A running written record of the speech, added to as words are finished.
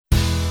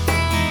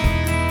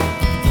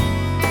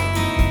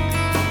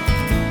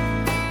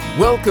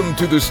Welcome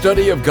to the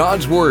study of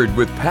God's Word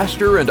with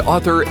pastor and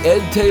author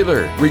Ed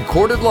Taylor,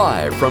 recorded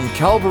live from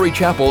Calvary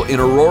Chapel in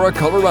Aurora,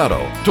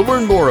 Colorado. To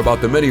learn more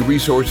about the many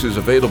resources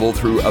available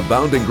through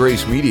Abounding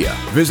Grace Media,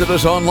 visit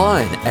us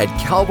online at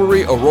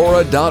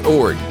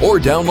calvaryaurora.org or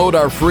download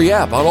our free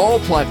app on all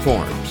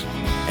platforms.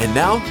 And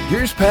now,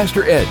 here's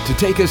Pastor Ed to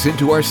take us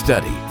into our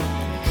study.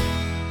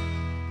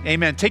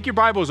 Amen. Take your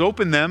Bibles,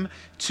 open them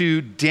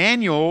to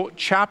Daniel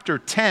chapter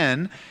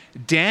 10.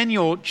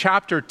 Daniel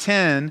chapter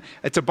 10.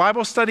 It's a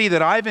Bible study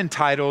that I've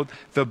entitled,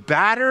 The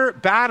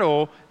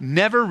Battle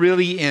Never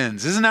Really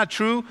Ends. Isn't that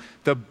true?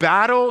 The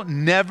battle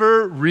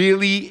never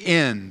really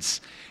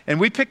ends. And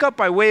we pick up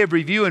by way of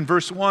review in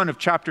verse 1 of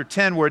chapter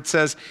 10 where it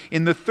says,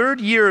 in the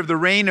 3rd year of the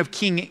reign of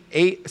King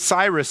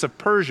Cyrus of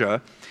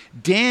Persia,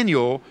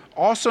 Daniel,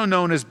 also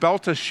known as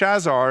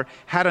Belteshazzar,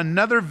 had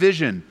another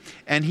vision,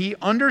 and he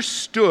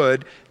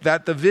understood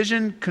that the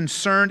vision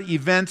concerned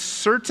events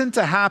certain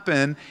to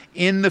happen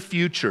in the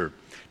future,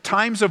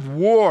 times of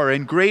war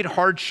and great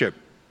hardship.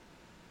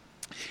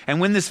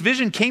 And when this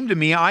vision came to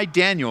me, I,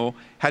 Daniel,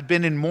 had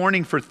been in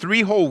mourning for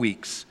 3 whole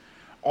weeks.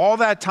 All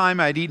that time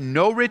I had eaten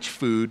no rich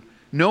food,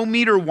 no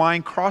meat or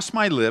wine crossed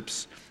my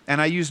lips, and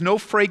I used no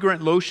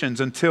fragrant lotions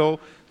until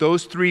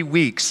those 3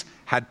 weeks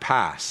had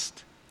passed.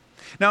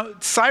 Now,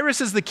 Cyrus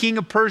is the king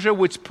of Persia,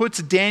 which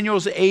puts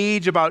Daniel's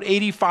age about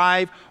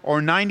 85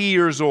 or 90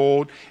 years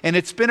old, and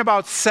it's been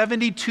about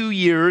 72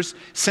 years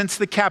since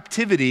the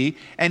captivity,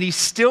 and he's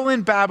still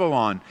in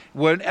Babylon,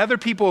 when other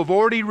people have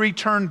already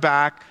returned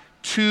back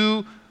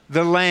to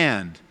the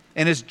land.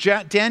 And as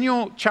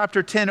Daniel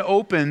chapter 10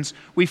 opens,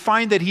 we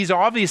find that he's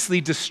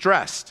obviously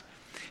distressed.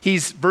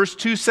 Verse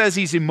 2 says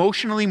he's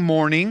emotionally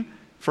mourning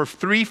for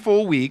 3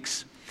 full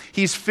weeks.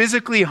 He's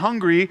physically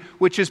hungry,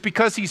 which is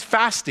because he's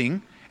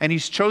fasting, and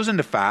he's chosen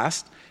to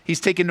fast. He's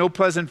taken no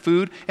pleasant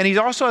food, and he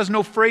also has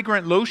no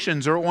fragrant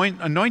lotions or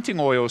anointing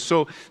oil.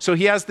 So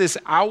he has this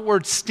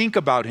outward stink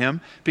about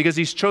him because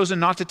he's chosen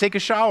not to take a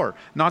shower,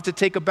 not to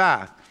take a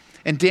bath.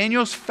 And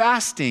Daniel's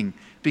fasting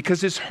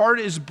because his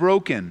heart is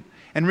broken.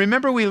 And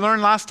remember, we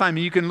learned last time,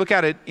 and you can look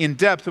at it in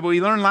depth, but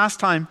we learned last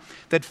time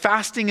that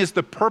fasting is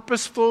the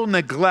purposeful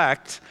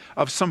neglect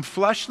of some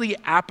fleshly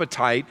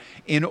appetite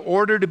in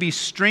order to be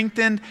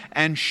strengthened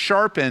and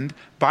sharpened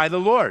by the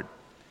Lord.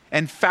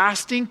 And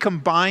fasting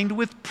combined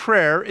with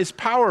prayer is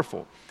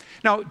powerful.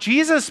 Now,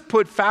 Jesus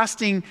put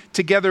fasting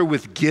together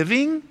with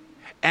giving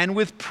and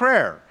with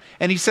prayer.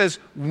 And he says,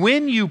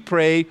 when you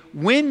pray,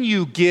 when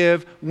you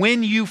give,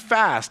 when you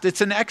fast,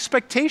 it's an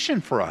expectation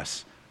for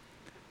us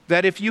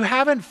that if you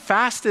haven't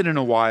fasted in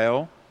a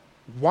while,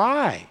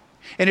 why?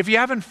 And if you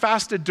haven't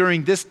fasted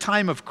during this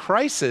time of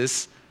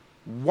crisis,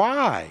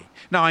 why?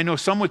 Now, I know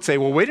some would say,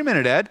 well, wait a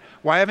minute, Ed,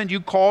 why haven't you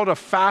called a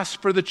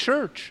fast for the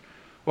church?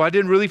 Well, I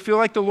didn't really feel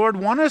like the Lord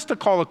wanted us to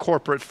call a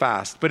corporate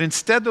fast, but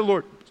instead the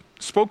Lord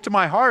spoke to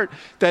my heart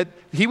that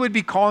he would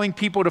be calling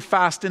people to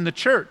fast in the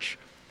church,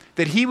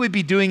 that he would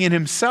be doing it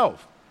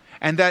himself,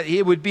 and that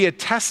it would be a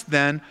test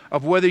then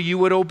of whether you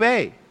would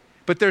obey.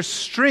 But there's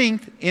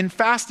strength in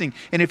fasting.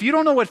 And if you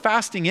don't know what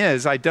fasting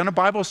is, I've done a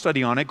Bible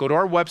study on it. Go to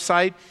our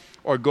website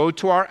or go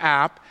to our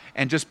app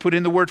and just put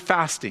in the word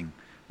fasting.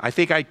 I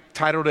think I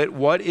titled it,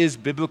 What is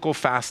Biblical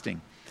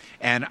Fasting?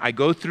 And I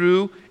go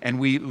through and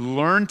we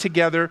learn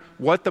together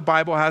what the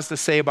Bible has to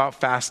say about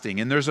fasting.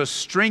 And there's a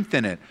strength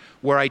in it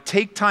where I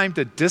take time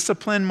to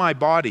discipline my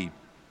body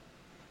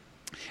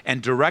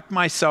and direct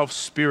myself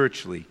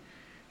spiritually.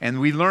 And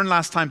we learned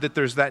last time that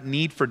there's that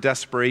need for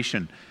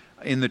desperation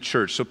in the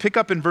church. So pick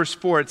up in verse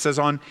 4. It says,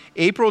 on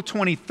April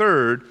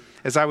 23rd,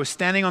 as I was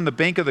standing on the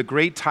bank of the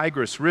great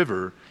Tigris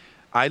River,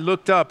 I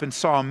looked up and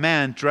saw a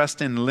man dressed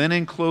in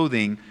linen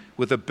clothing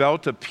with a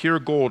belt of pure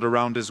gold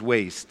around his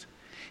waist.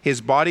 His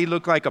body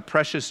looked like a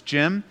precious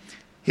gem.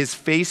 His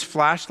face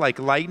flashed like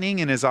lightning,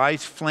 and his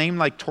eyes flamed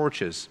like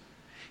torches.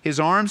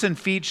 His arms and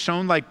feet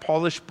shone like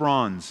polished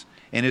bronze,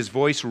 and his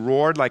voice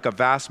roared like a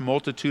vast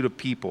multitude of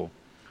people.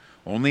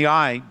 Only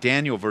I,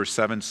 Daniel, verse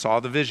 7,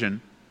 saw the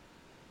vision,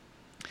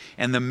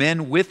 and the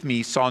men with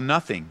me saw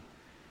nothing,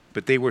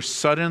 but they were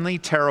suddenly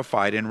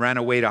terrified and ran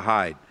away to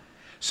hide.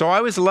 So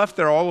I was left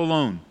there all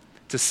alone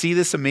to see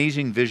this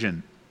amazing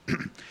vision.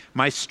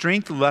 My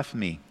strength left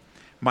me.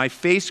 My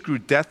face grew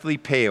deathly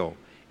pale,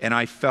 and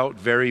I felt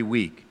very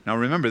weak. Now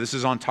remember, this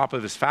is on top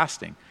of his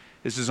fasting.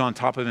 This is on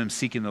top of him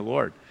seeking the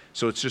Lord.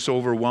 So it's just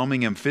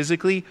overwhelming him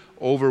physically,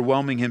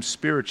 overwhelming him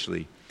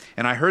spiritually.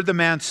 And I heard the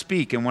man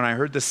speak, and when I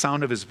heard the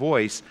sound of his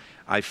voice,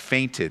 I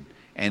fainted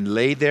and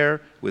lay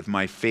there with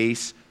my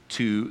face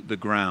to the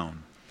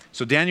ground.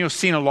 So Daniel's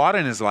seen a lot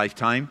in his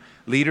lifetime.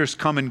 Leaders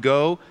come and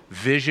go,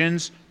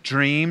 visions,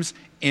 dreams,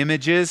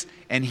 images,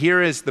 and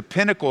here is the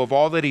pinnacle of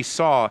all that he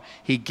saw.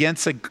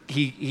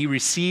 He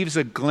receives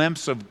a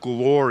glimpse of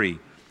glory.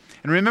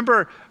 And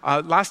remember,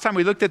 last time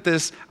we looked at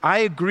this, I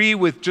agree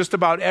with just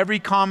about every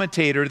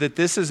commentator that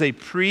this is a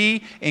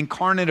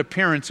pre-incarnate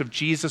appearance of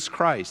Jesus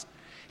Christ.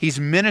 He's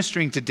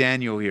ministering to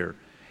Daniel here.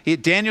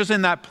 Daniel's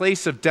in that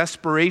place of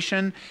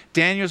desperation.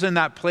 Daniel's in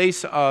that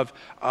place of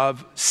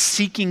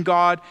seeking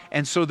God.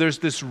 And so there's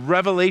this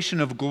revelation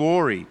of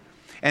glory.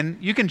 And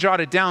you can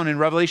jot it down in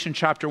Revelation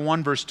chapter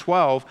 1, verse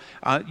 12.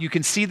 You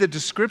can see the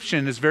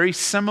description is very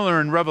similar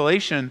in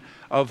Revelation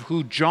of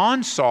who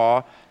John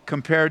saw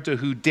compared to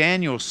who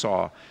Daniel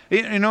saw.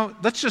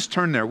 Let's just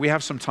turn there. We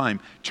have some time.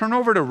 Turn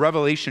over to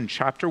Revelation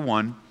chapter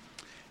 1.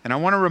 And I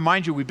want to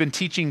remind you, we've been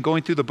teaching,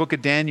 going through the book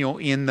of Daniel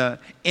in the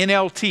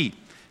NLT.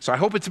 So I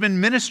hope it's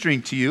been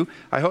ministering to you.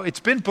 I hope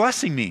it's been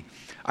blessing me.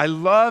 I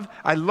love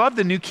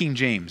the New King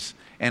James.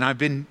 And I've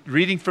been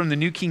reading from the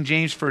New King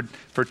James for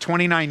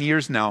 29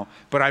 years now.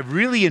 But I've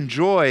really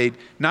enjoyed,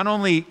 not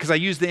only because I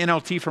use the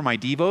NLT for my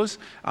devos,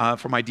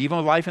 for my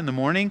Devo life in the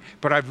morning,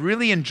 but I've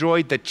really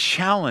enjoyed the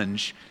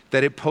challenge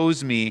that it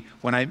posed me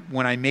when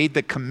I made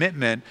the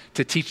commitment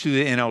to teach through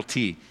the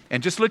NLT.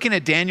 And just looking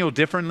at Daniel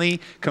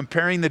differently,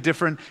 comparing the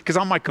different, because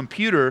on my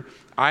computer,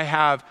 I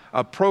have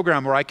a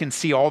program where I can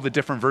see all the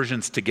different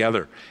versions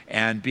together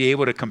and be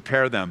able to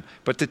compare them.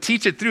 But to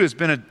teach it through has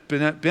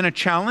been a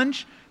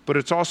challenge, but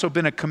it's also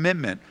been a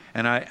commitment.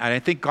 And I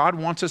think God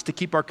wants us to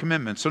keep our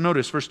commitment. So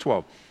notice verse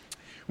 12.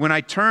 When I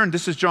turned,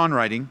 this is John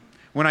writing,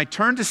 when I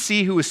turned to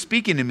see who was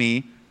speaking to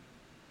me,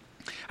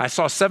 I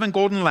saw 7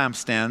 golden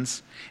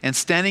lampstands, and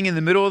standing in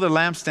the middle of the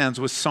lampstands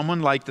was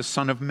someone like the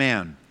Son of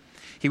Man.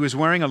 He was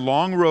wearing a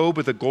long robe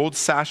with a gold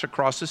sash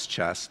across his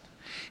chest.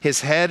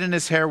 His head and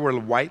his hair were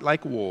white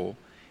like wool,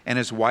 and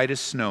as white as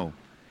snow.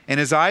 And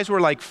his eyes were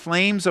like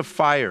flames of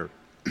fire.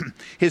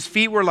 His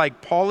feet were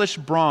like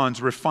polished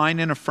bronze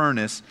refined in a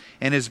furnace,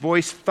 and his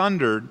voice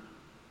thundered.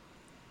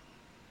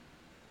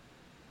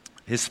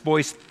 His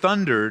voice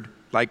thundered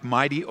like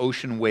mighty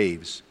ocean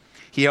waves.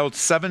 He held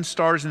 7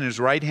 stars in his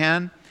right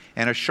hand,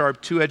 and a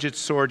sharp 2-edged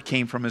sword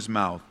came from his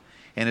mouth.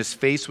 And his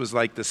face was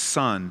like the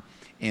sun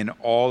in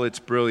all its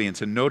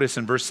brilliance. And notice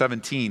in verse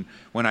 17,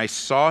 when I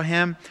saw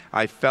him,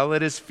 I fell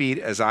at his feet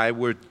as I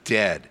were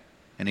dead.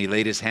 And he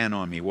laid his hand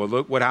on me. Well,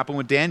 look what happened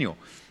with Daniel.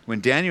 When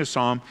Daniel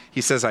saw him,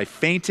 he says, I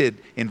fainted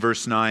in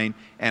verse 9,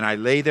 and I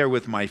lay there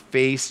with my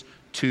face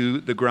to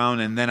the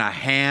ground, and then a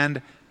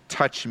hand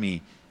touched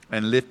me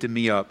and lifted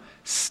me up,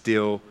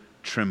 still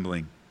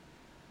trembling.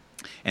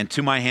 And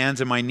to my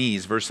hands and my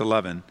knees, verse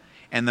 11,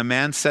 and the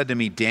man said to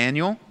me,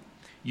 Daniel,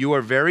 you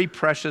are very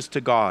precious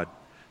to God.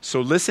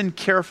 So listen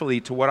carefully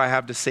to what I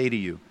have to say to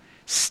you.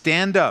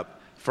 Stand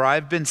up, for I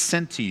have been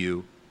sent to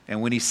you.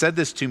 And when he said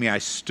this to me, I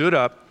stood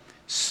up,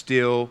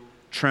 still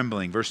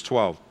trembling. Verse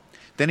 12.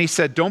 Then he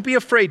said, don't be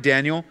afraid,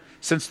 Daniel.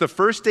 Since the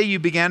first day you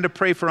began to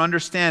pray for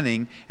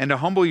understanding and to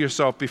humble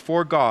yourself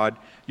before God,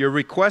 your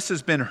request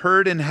has been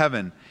heard in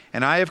heaven,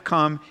 and I have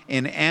come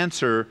in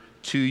answer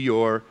to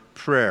your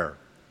prayer.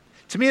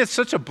 To me, it's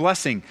such a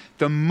blessing.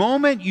 The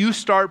moment you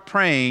start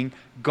praying,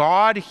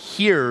 God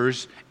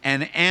hears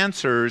and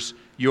answers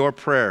your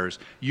prayers.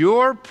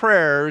 Your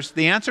prayers,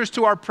 the answers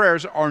to our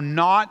prayers are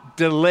not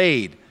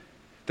delayed.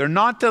 They're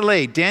not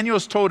delayed.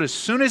 Daniel's told as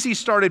soon as he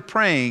started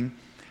praying,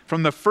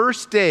 from the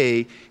first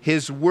day,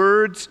 his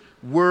words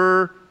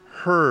were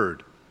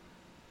heard.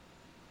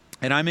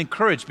 And I'm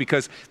encouraged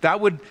because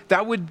that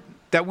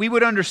we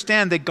would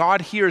understand that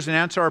God hears and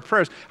answers our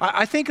prayers.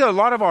 I think a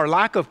lot of our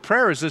lack of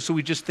prayer is this, so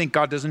we just think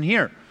God doesn't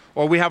hear.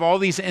 Or we have all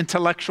these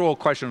intellectual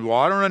questions. Well,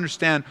 I don't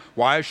understand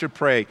why I should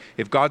pray.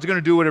 If God's going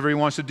to do whatever he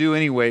wants to do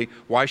anyway,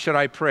 why should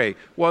I pray?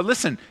 Well,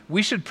 listen,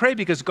 we should pray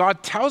because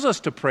God tells us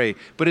to pray.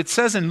 But it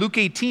says in Luke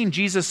 18,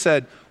 Jesus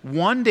said,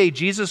 one day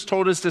Jesus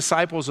told his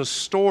disciples a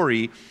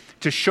story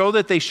to show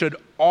that they should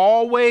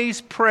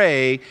always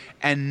pray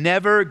and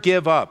never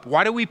give up.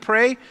 Why do we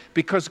pray?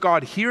 Because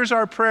God hears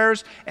our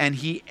prayers and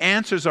he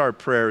answers our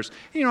prayers.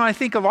 I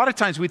think a lot of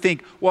times we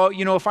think, well,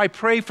 if I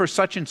pray for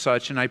such and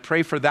such and I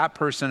pray for that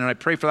person and I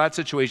pray for that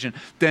situation,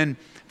 then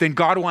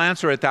God will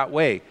answer it that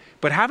way.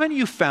 But haven't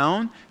you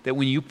found that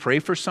when you pray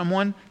for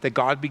someone that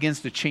God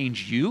begins to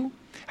change you?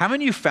 Haven't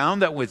you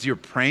found that when you're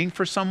praying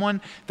for someone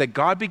that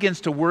God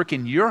begins to work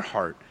in your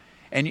heart?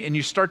 And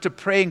you start to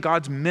pray and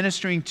God's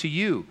ministering to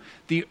you.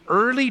 The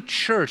early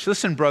church,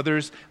 listen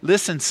brothers,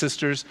 listen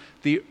sisters,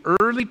 the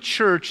early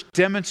church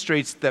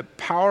demonstrates that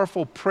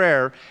powerful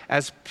prayer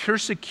as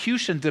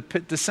persecution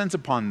descends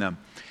upon them.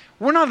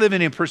 We're not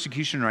living in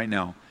persecution right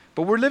now,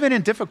 but we're living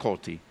in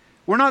difficulty.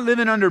 We're not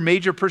living under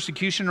major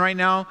persecution right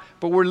now,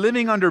 but we're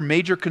living under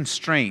major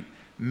constraint,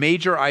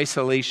 major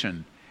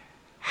isolation.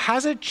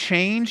 Has it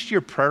changed your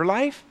prayer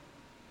life?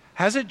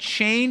 Has it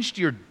changed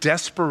your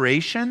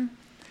desperation?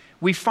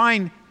 We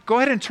find, go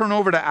ahead and turn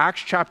over to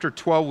Acts chapter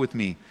 12 with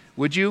me,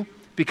 would you?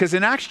 Because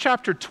in Acts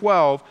chapter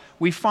 12,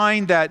 we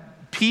find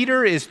that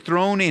Peter is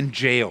thrown in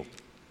jail.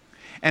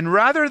 And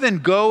rather than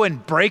go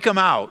and break him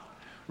out,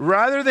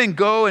 rather than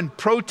go and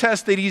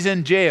protest that he's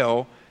in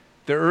jail,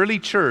 the early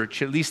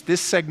church, at least this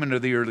segment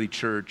of the early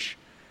church,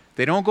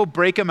 they don't go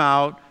break him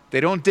out, they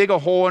don't dig a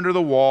hole under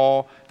the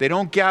wall, they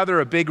don't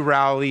gather a big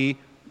rally.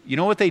 You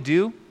know what they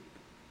do?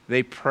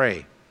 They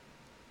pray.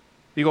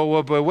 You go,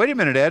 well, but wait a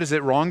minute, Ed, is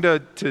it wrong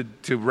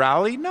to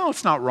rally? No,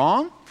 it's not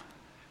wrong.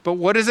 But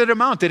what does it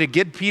amount? Did it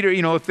get Peter,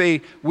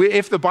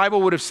 if the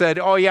Bible would have said,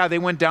 oh yeah, they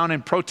went down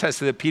and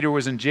protested that Peter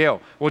was in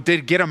jail. Well,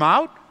 did it get him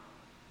out?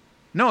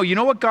 No, you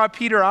know what got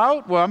Peter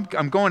out? Well,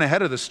 I'm going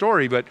ahead of the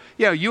story, but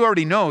yeah, you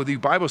already know, the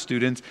Bible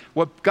students,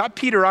 what got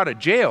Peter out of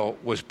jail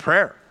was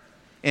prayer.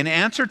 In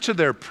answer to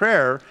their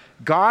prayer,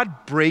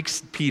 God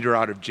breaks Peter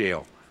out of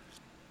jail.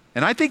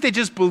 And I think they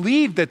just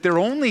believed that their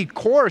only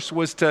course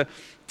was to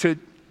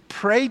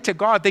pray to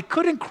God. They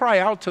couldn't cry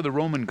out to the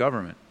Roman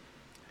government.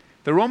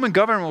 The Roman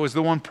government was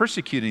the one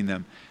persecuting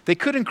them. They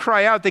couldn't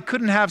cry out. They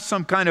couldn't have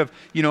some kind of,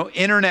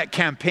 internet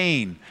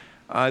campaign.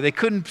 They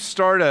couldn't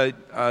start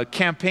a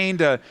campaign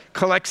to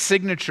collect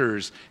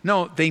signatures.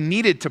 No, they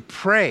needed to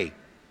pray.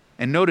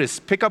 And notice,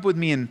 pick up with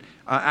me in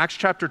Acts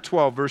chapter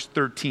 12, verse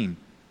 13.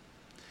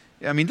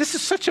 I mean, this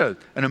is such an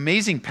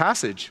amazing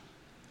passage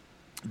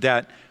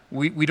that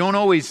we don't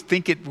always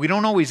we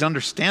don't always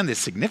understand the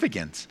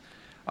significance.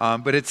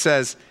 But it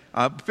says,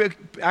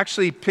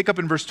 actually pick up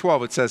in verse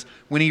 12, it says,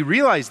 when he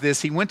realized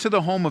this, he went to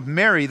the home of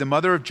Mary, the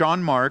mother of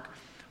John Mark,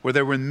 where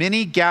there were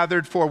many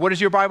gathered for, what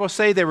does your Bible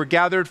say? They were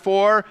gathered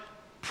for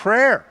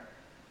prayer.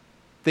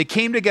 They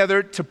came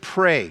together to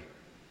pray.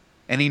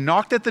 And he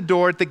knocked at the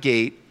door at the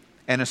gate,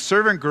 and a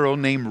servant girl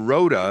named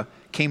Rhoda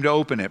came to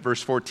open it.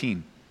 Verse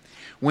 14.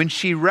 When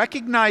she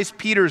recognized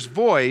Peter's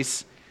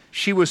voice,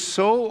 she was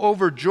so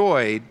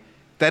overjoyed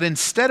that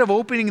instead of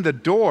opening the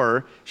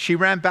door, she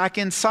ran back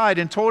inside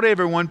and told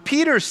everyone,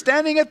 Peter's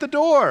standing at the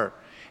door.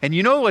 And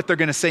you know what they're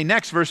going to say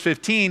next, verse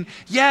 15.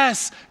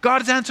 Yes,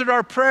 God has answered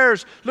our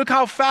prayers. Look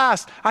how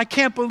fast. I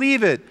can't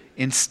believe it.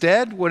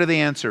 Instead, what do they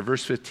answer?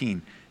 Verse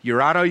 15.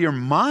 You're out of your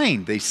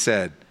mind, they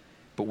said.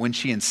 But when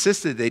she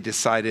insisted, they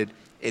decided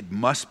it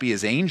must be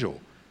his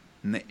angel.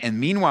 And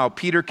meanwhile,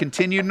 Peter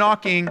continued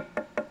knocking.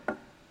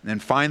 And then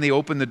finally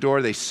opened the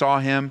door. They saw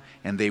him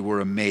and they were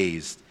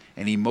amazed.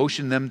 And he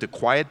motioned them to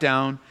quiet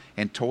down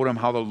and told them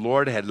how the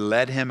Lord had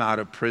led him out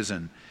of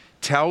prison.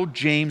 Tell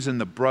James and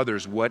the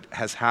brothers what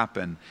has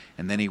happened.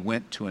 And then he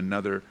went to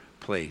another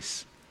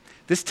place.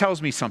 This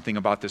tells me something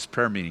about this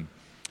prayer meeting.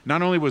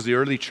 Not only was the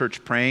early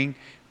church praying,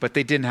 but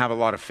they didn't have a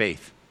lot of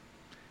faith.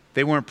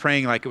 They weren't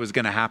praying like it was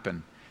going to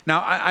happen.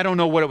 Now, I don't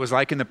know what it was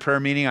like in the prayer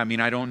meeting. I mean,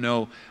 I don't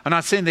know. I'm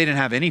not saying they didn't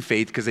have any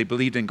faith because they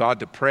believed in God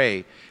to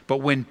pray. But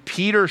when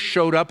Peter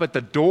showed up at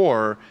the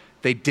door,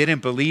 they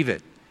didn't believe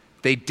it.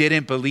 They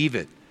didn't believe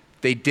it.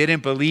 They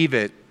didn't believe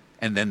it,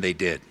 and then they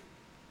did.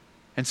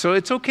 And so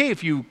it's okay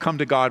if you come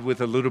to God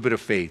with a little bit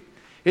of faith.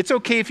 It's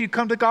okay if you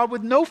come to God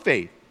with no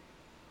faith.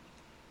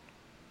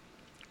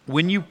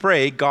 When you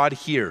pray, God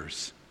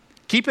hears.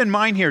 Keep in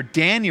mind here,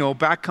 Daniel,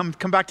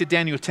 come back to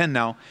Daniel 10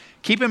 now.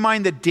 Keep in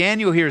mind that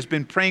Daniel here has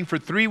been praying for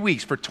 3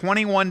 weeks, for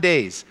 21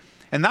 days.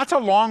 And that's a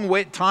long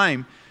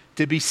time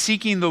to be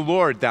seeking the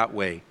Lord that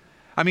way.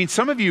 I mean,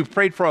 some of you have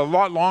prayed for a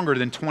lot longer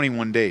than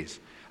 21 days.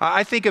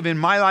 I think of in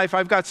my life,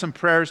 I've got some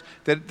prayers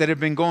that have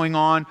been going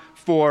on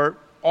for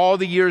all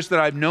the years that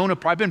I've known.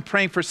 I've been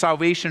praying for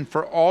salvation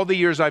for all the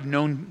years I've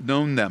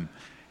known them.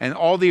 And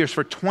all the years,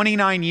 for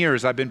 29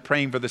 years, I've been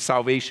praying for the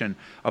salvation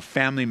of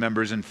family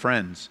members and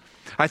friends.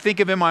 I think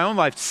of in my own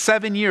life,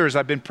 7 years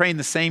I've been praying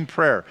the same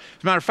prayer.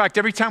 As a matter of fact,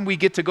 every time we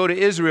get to go to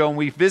Israel and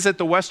we visit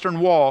the Western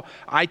Wall,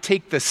 I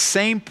take the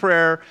same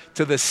prayer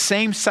to the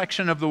same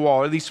section of the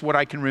wall, at least what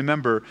I can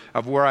remember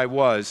of where I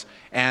was,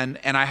 and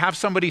I have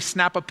somebody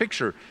snap a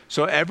picture.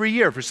 So every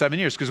year for 7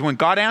 years, because when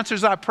God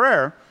answers that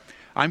prayer,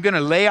 I'm going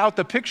to lay out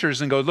the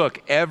pictures and go,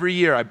 look, every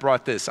year I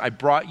brought this. I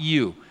brought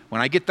you.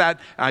 When I get that,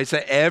 I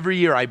say, every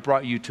year I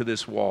brought you to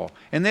this wall.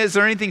 And is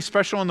there anything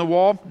special on the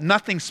wall?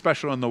 Nothing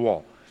special on the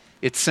wall.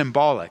 It's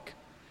symbolic.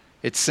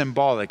 It's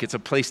symbolic. It's a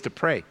place to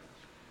pray.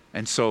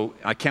 And so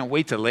I can't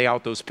wait to lay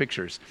out those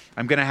pictures.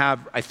 I'm going to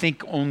have, I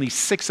think, only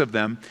 6 of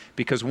them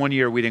because one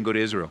year we didn't go to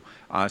Israel.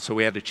 So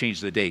we had to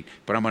change the date.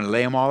 But I'm going to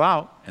lay them all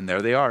out, and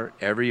there they are.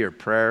 Every year,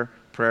 prayer.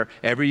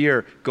 Every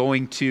year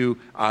going to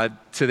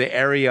the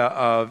area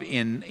of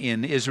in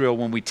Israel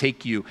when we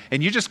take you.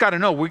 And you just got to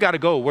know, we got to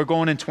go. We're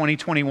going in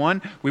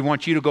 2021. We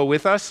want you to go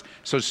with us.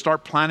 So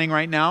start planning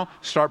right now.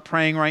 Start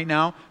praying right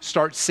now.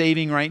 Start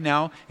saving right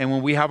now. And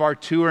when we have our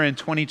tour in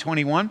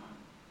 2021,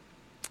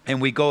 and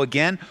we go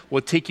again,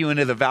 we'll take you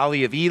into the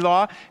valley of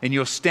Elah, and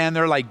you'll stand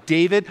there like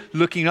David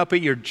looking up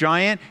at your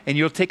giant, and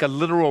you'll take a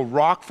literal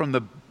rock from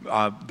the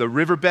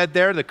riverbed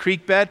there, the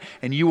creek bed,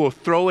 and you will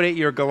throw it at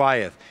your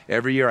Goliath.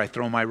 Every year I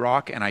throw my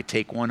rock and I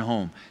take one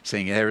home,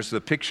 saying, there's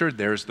the picture,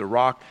 there's the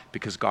rock,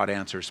 because God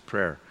answers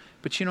prayer.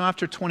 But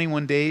after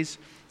 21 days,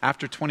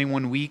 after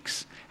 21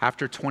 weeks,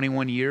 after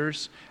 21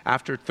 years,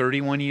 after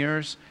 31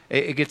 years,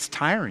 it gets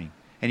tiring.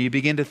 And you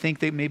begin to think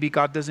that maybe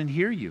God doesn't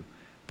hear you.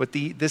 But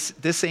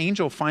this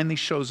angel finally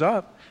shows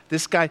up.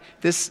 This guy,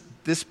 this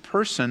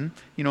person,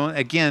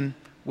 again,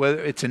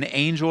 whether it's an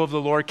angel of the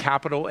Lord,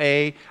 capital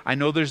A. I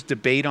know there's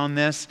debate on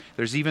this.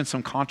 There's even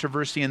some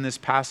controversy in this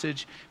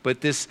passage.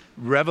 But this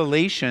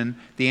revelation,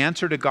 the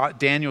answer to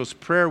Daniel's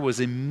prayer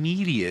was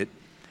immediate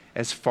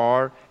as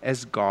far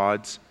as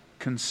God's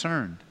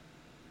concerned.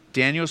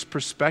 Daniel's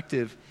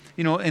perspective,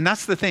 and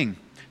that's the thing.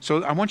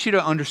 So I want you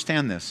to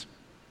understand this.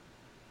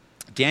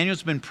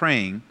 Daniel's been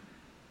praying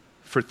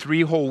for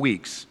 3 whole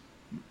weeks,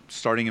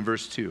 starting in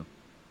verse 2.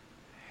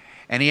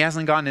 And he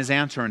hasn't gotten his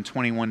answer in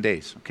 21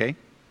 days, okay?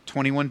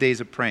 21 days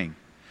of praying.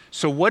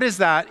 So what is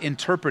that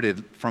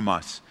interpreted from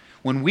us?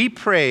 When we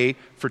pray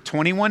for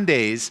 21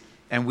 days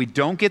and we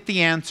don't get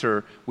the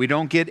answer, we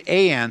don't get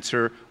an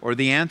answer, or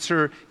the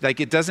answer, like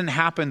it doesn't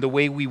happen the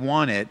way we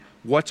want it,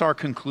 what's our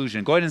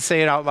conclusion? Go ahead and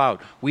say it out loud.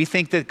 We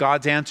think that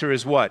God's answer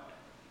is what?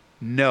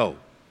 No.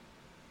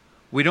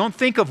 We don't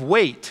think of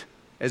wait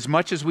as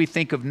much as we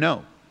think of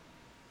no.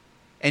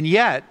 And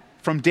yet,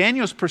 from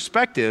Daniel's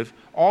perspective,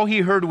 all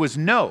he heard was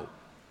no.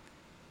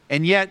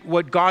 And yet,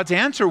 what God's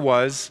answer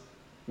was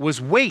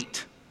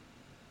wait.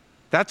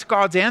 That's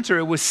God's answer.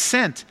 It was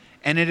sent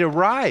and it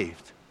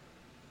arrived.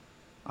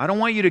 I don't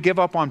want you to give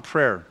up on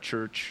prayer,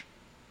 church.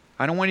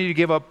 I don't want you to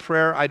give up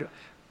prayer.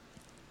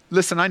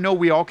 Listen, I know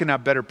we all can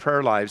have better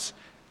prayer lives,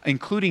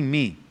 including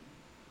me.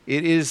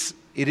 It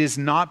has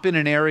not been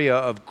an area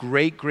of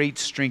great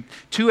strength.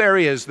 Two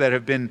areas that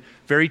have been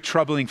very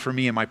troubling for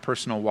me in my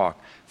personal walk: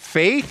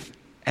 faith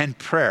and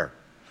prayer.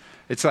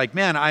 It's like,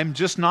 man, I'm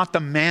just not the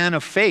man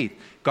of faith.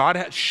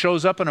 God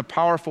shows up in a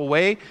powerful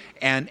way,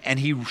 and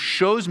he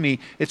shows me.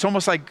 It's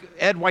almost like,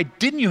 Ed, why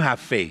didn't you have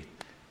faith?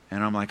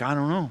 And I'm like, I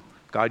don't know.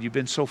 God, you've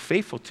been so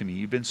faithful to me.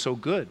 You've been so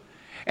good.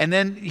 And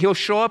then he'll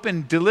show up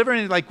and deliver,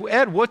 and like,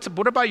 Ed, what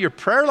about your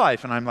prayer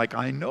life? And I'm like,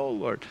 I know,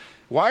 Lord.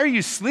 Why are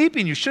you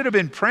sleeping? You should have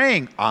been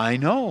praying. I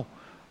know,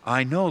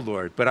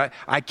 Lord. But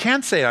I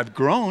can't say I've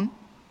grown.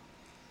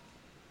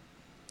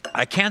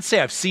 I can't say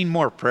I've seen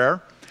more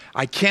prayer.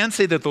 I can't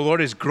say that the Lord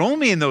has grown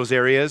me in those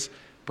areas,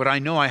 but I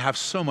know I have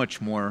so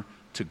much more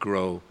to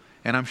grow.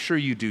 And I'm sure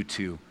you do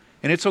too.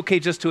 And it's okay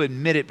just to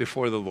admit it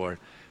before the Lord.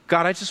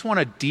 God, I just want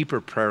a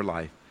deeper prayer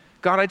life.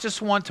 God, I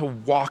just want to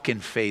walk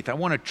in faith. I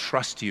want to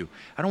trust you.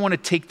 I don't want to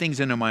take things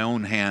into my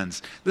own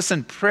hands.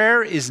 Listen,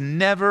 prayer is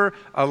never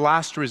a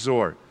last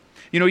resort.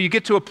 You know, you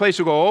get to a place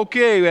where you go,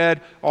 okay, Ed,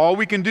 all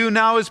we can do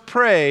now is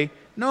pray.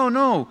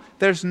 No,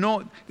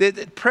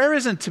 prayer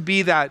isn't to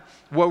be that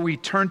what we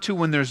turn to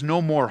when there's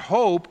no more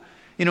hope.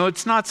 You know,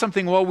 it's not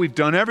something, well, we've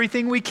done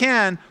everything we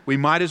can, we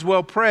might as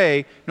well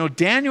pray. No,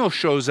 Daniel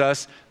shows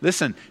us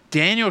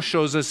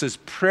as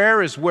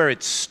prayer is where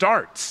it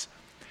starts.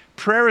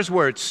 Prayer is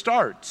where it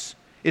starts.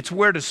 It's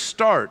where to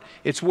start.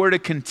 It's where to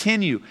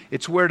continue.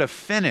 It's where to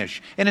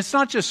finish. And it's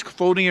not just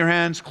folding your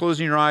hands,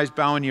 closing your eyes,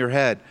 bowing your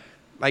head.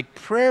 Like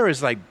prayer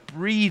is like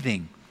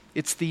breathing.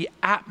 It's the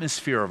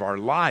atmosphere of our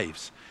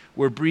lives.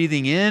 We're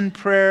breathing in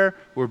prayer.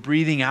 We're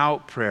breathing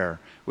out prayer.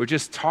 We're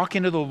just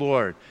talking to the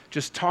Lord.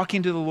 Just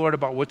talking to the Lord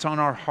about what's on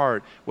our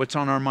heart, what's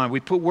on our mind. We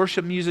put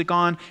worship music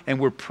on and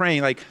we're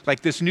praying. Like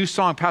this new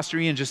song Pastor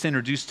Ian just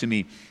introduced to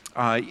me.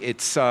 I'm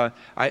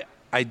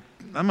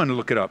going to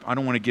look it up. I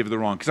don't want to give the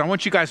wrong, because I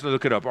want you guys to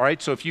look it up, all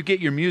right? So if you get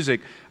your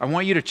music, I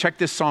want you to check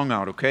this song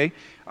out, okay?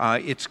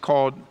 It's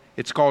called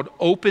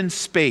Open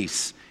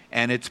Space,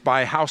 and it's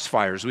by House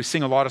Fires. We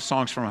sing a lot of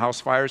songs from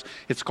House Fires.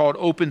 It's called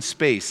Open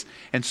Space.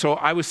 And so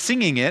I was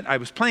singing it. I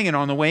was playing it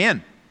on the way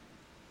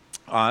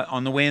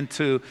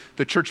into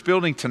the church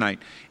building tonight.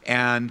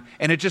 And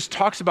it just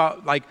talks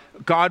about, like,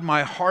 God,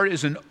 my heart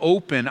is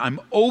I'm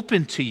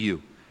open to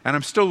you. And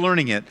I'm still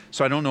learning it,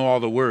 so I don't know all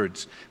the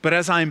words. But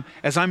as I'm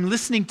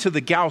listening to the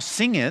gal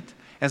sing it,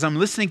 as I'm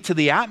listening to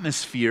the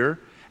atmosphere,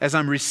 as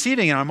I'm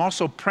receiving it, I'm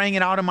also praying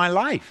it out in my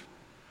life.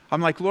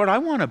 I'm like, Lord, I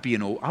want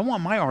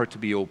my heart to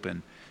be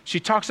open. She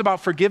talks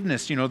about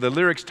forgiveness. You know, the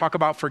lyrics talk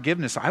about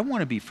forgiveness. I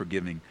want to be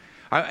forgiving.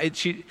 I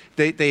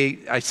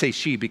say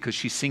she because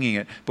she's singing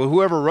it, but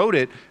whoever wrote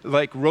it,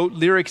 wrote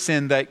lyrics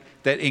in that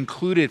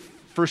included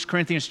 1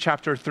 Corinthians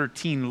chapter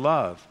 13,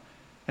 love.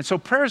 And so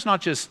prayer is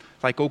not just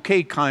like,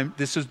 okay,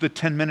 this is the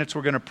 10 minutes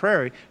we're going to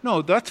pray.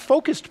 No, that's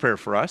focused prayer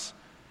for us.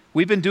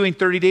 We've been doing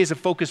 30 days of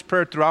focused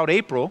prayer throughout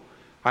April.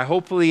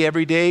 Hopefully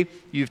every day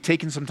you've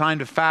taken some time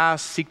to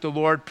fast, seek the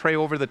Lord, pray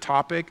over the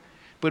topic.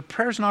 But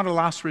prayer is not a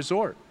last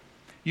resort.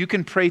 You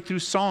can pray through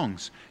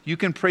songs. You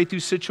can pray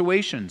through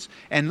situations.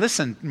 And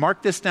listen,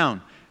 mark this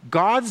down.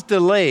 God's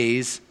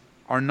delays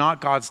are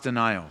not God's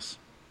denials.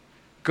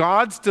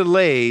 God's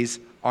delays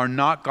are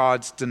not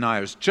God's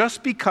deniers.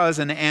 Just because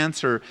an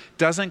answer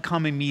doesn't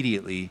come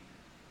immediately,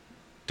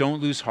 don't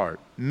lose heart.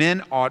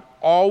 Men ought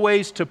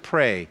always to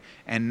pray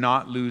and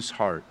not lose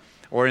heart.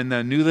 Or in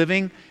the New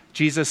Living,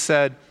 Jesus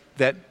said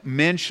that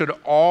men should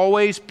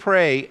always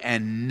pray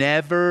and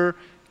never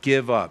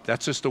give up.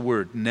 That's just a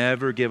word,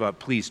 never give up.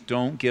 Please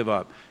don't give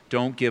up.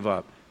 Don't give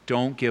up.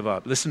 Don't give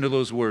up. Listen to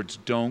those words,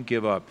 don't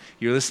give up.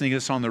 You're listening to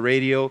this on the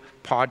radio,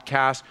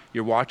 podcast,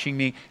 you're watching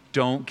me.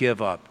 Don't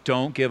give up.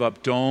 Don't give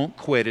up. Don't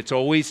quit. It's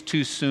always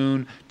too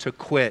soon to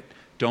quit.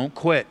 Don't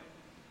quit.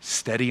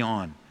 Steady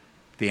on.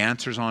 The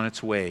answer's on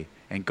its way.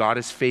 And God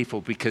is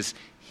faithful, because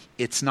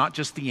it's not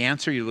just the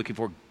answer you're looking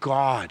for.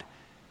 God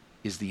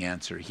is the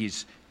answer.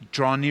 He's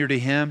drawn near to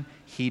him.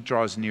 He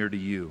draws near to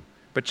you.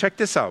 But check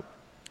this out.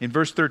 In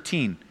verse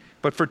 13,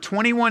 but for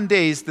 21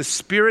 days, the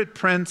spirit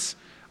prince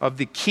of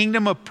the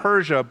kingdom of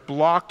Persia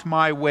blocked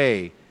my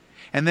way.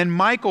 And then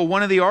Michael,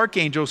 one of the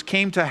archangels,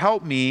 came to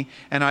help me,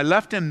 and I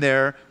left him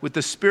there with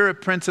the spirit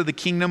prince of the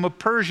kingdom of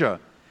Persia.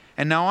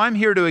 And now I'm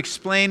here to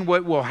explain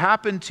what will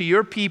happen to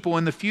your people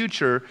in the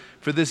future,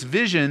 for this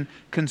vision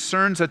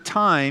concerns a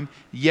time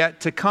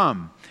yet to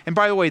come. And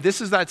by the way,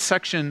 this is that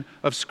section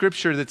of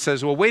Scripture that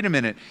says, well, wait a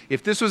minute.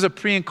 If this was a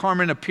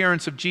pre-incarnate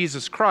appearance of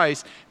Jesus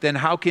Christ, then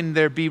how can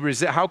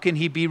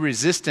he be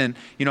resistant?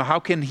 How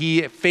can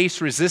he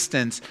face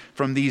resistance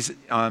from these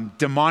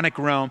demonic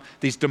realm,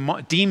 these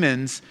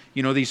demons,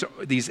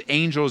 these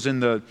angels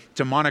in the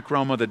demonic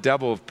realm of the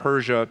devil of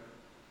Persia?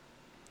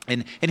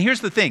 And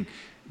here's the thing.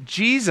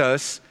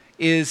 Jesus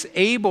is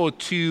able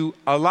to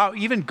allow,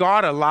 even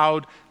God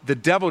allowed the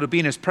devil to be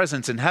in his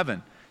presence in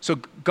heaven. So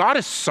God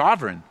is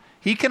sovereign.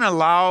 He can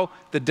allow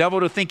the devil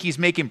to think he's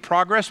making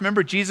progress.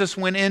 Remember, Jesus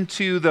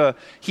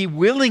he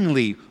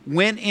willingly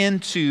went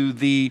into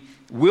the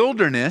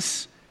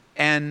wilderness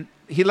and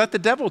he let the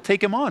devil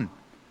take him on.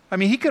 I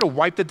mean, he could have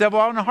wiped the devil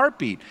out in a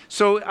heartbeat.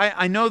 So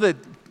I know that,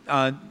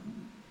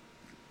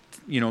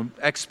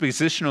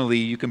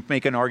 expositionally you can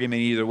make an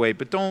argument either way,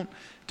 but don't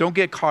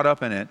get caught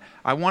up in it.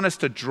 I want us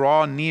to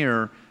draw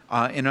near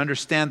and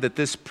understand that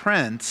this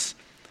prince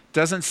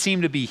doesn't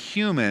seem to be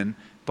human,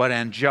 but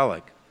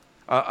angelic.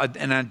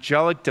 An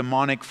angelic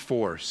demonic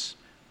force,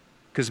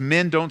 because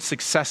men don't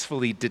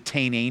successfully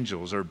detain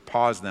angels or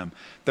pause them.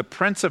 The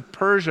Prince of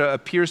Persia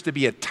appears to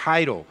be a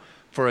title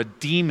for a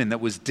demon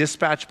that was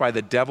dispatched by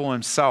the devil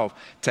himself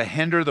to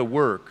hinder the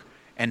work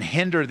and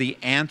hinder the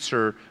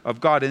answer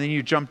of God. And then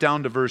you jump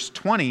down to verse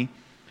 20.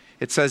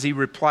 It says, he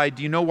replied,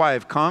 "Do you know why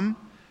I've come?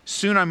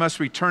 Soon I must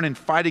return and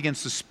fight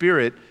against the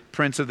spirit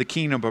prince of the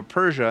kingdom of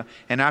Persia,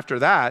 and after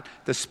that,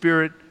 the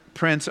spirit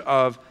prince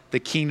of the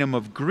kingdom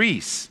of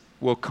Greece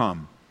will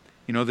come."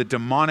 The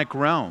demonic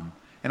realm.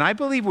 And I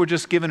believe we're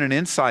just given an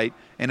insight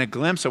and a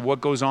glimpse of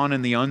what goes on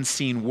in the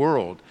unseen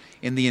world,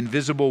 in the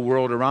invisible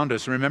world around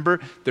us. Remember,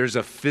 there's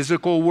a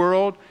physical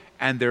world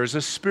and there's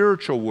a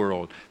spiritual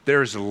world.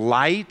 There's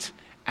light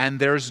and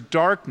there's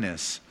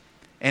darkness.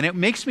 And it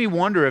makes me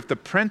wonder if the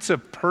Prince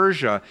of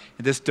Persia,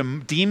 this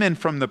demon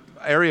from the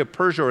area of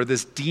Persia, or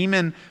this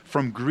demon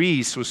from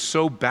Greece was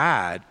so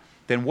bad,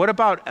 then what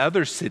about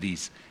other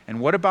cities?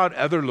 And what about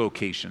other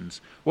locations?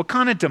 What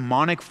kind of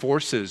demonic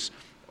forces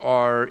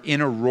are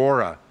in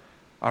Aurora,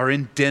 are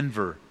in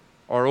Denver,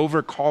 or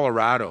over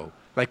Colorado?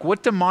 Like,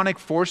 what demonic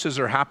forces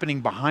are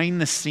happening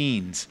behind the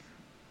scenes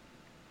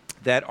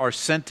that are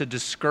sent to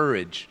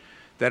discourage,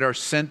 that are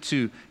sent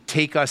to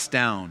take us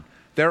down?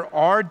 There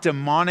are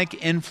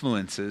demonic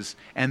influences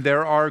and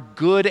there are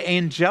good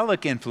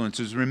angelic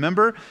influences.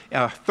 Remember,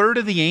 a third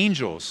of the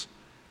angels,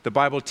 the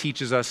Bible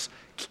teaches us,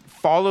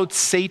 followed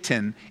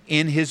Satan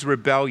in his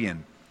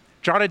rebellion.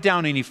 Jot it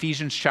down in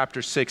Ephesians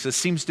chapter 6. This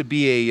seems to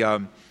be a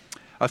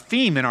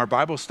theme in our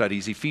Bible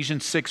studies.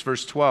 Ephesians 6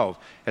 verse 12,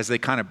 as they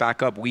kind of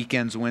back up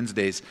weekends,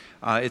 Wednesdays.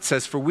 It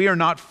says, "For we are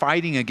not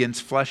fighting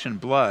against flesh and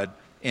blood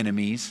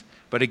enemies,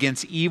 but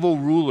against evil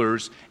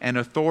rulers and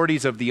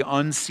authorities of the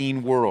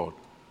unseen world."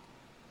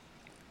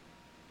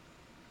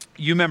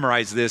 You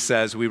memorize this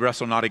as, "We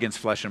wrestle not against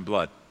flesh and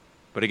blood,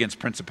 but against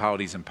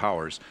principalities and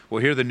powers."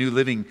 Well, here the New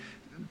Living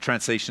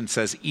Translation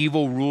says,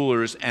 "Evil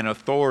rulers and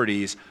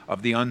authorities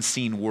of the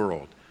unseen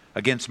world,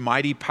 against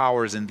mighty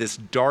powers in this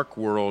dark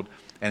world,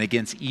 and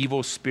against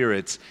evil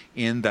spirits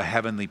in the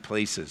heavenly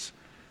places."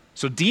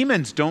 So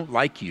demons don't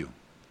like you.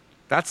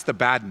 That's the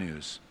bad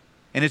news.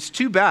 And it's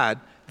too bad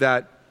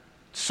that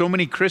so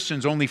many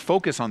Christians only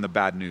focus on the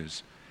bad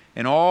news.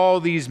 And all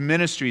these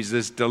ministries,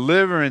 this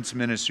deliverance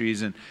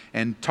ministries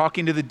and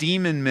talking to the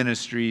demon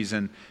ministries,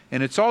 and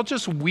it's all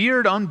just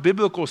weird,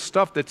 unbiblical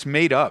stuff that's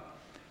made up.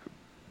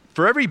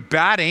 For every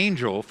bad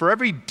angel, for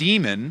every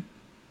demon,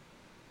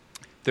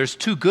 there's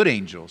two good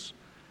angels.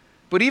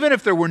 But even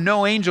if there were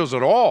no angels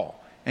at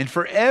all, and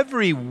for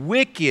every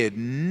wicked,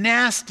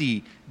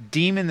 nasty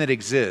demon that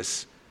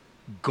exists,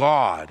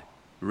 God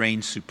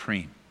reigns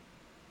supreme.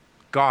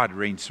 God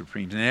reigns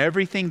supreme. And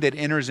everything that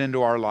enters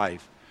into our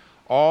life,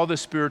 all the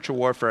spiritual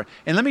warfare.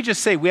 And let me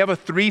just say, we have a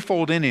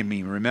threefold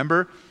enemy,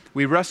 remember?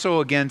 We wrestle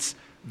against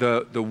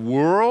the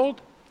world,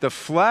 the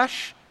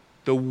flesh,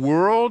 the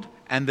world,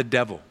 and the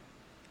devil.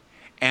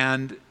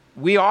 And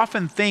we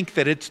often think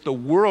that it's the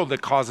world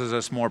that causes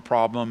us more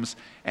problems,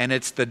 and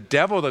it's the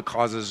devil that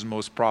causes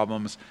most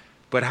problems.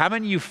 But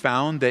haven't you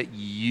found that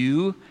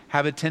you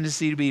have a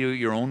tendency to be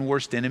your own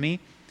worst enemy?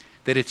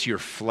 That it's your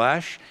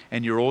flesh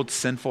and your old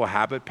sinful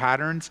habit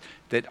patterns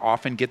that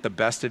often get the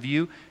best of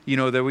you?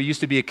 There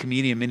used to be a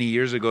comedian many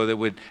years ago that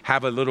would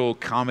have a little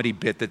comedy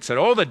bit that said,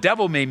 "Oh, the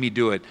devil made me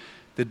do it."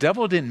 The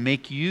devil didn't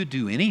make you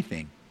do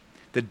anything.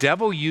 The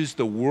devil used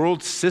the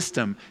world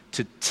system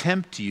to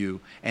tempt you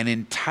and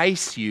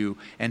entice you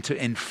and to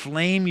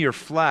inflame your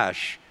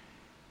flesh,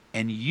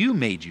 and you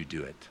made you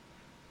do it.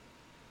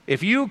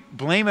 If you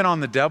blame it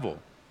on the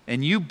devil,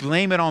 and you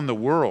blame it on the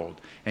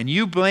world, and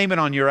you blame it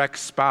on your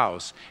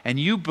ex-spouse, and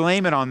you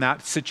blame it on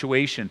that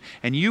situation,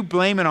 and you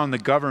blame it on the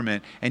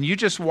government, and you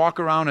just walk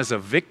around as a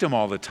victim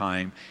all the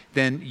time,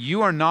 then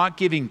you are not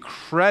giving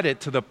credit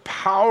to the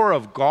power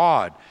of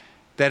God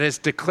that has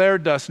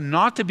declared us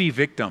not to be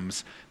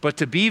victims, but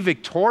to be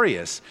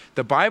victorious.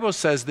 The Bible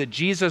says that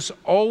Jesus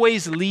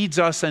always leads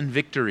us in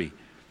victory.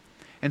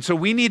 And so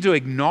we need to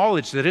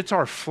acknowledge that it's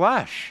our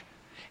flesh.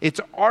 It's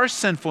our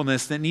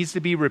sinfulness that needs to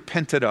be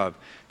repented of,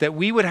 that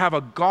we would have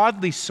a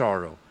godly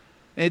sorrow.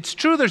 It's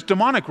true there's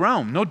demonic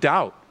realm, no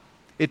doubt.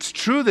 It's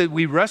true that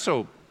we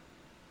wrestle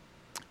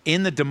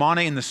in the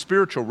demonic, in the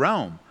spiritual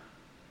realm.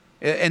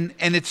 And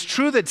it's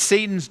true that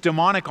Satan's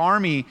demonic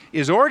army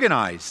is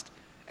organized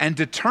and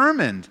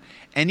determined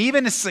and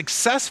even is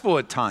successful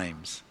at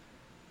times.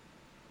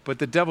 But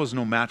the devil's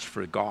no match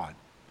for God.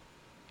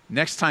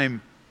 Next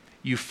time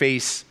you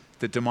face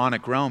the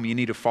demonic realm, you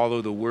need to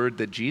follow the word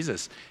that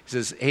Jesus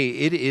says, hey,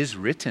 it is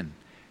written.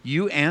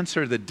 You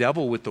answer the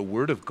devil with the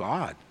word of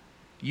God.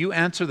 You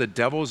answer the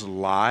devil's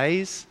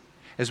lies.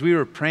 As we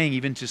were praying,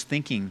 even just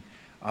thinking,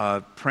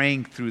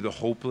 praying through the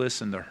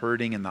hopeless and the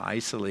hurting and the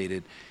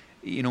isolated,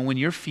 when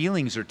your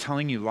feelings are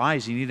telling you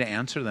lies, you need to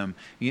answer them.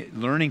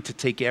 Learning to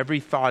take every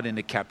thought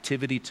into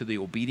captivity to the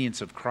obedience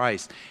of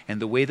Christ.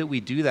 And the way that we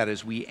do that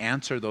is we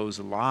answer those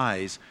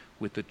lies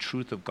with the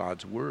truth of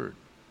God's word.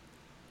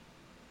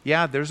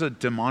 Yeah, there's a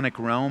demonic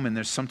realm, and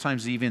there's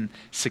sometimes even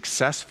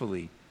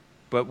successfully.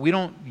 But we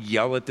don't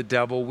yell at the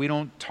devil. We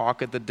don't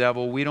talk at the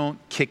devil. We don't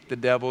kick the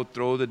devil,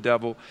 throw the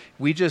devil.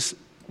 We just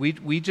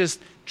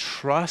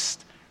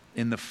trust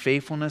in the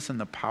faithfulness and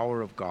the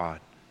power of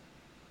God.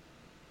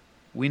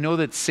 We know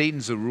that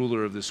Satan's the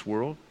ruler of this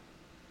world,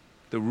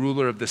 the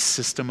ruler of the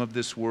system of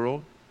this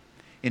world.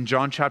 In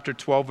John chapter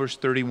 12, verse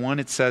 31,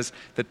 it says,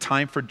 the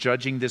time for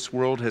judging this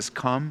world has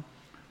come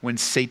when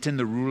Satan,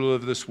 the ruler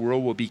of this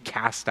world, will be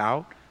cast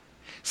out.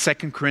 2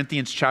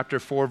 Corinthians chapter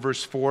 4,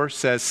 verse 4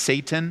 says,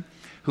 Satan,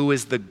 who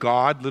is the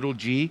God, little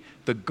g,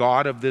 the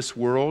God of this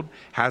world,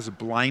 has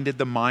blinded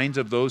the minds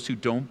of those who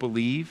don't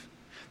believe.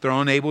 They're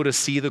unable to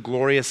see the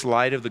glorious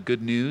light of the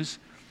good news.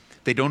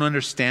 They don't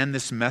understand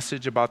this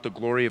message about the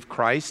glory of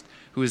Christ,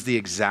 who is the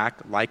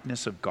exact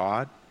likeness of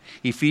God.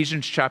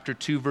 Ephesians chapter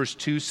 2, verse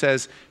 2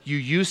 says, you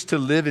used to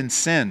live in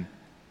sin,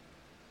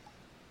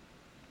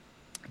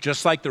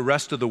 just like the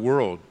rest of the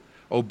world,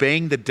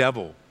 obeying the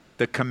devil,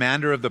 the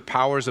commander of the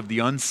powers of the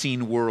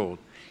unseen world.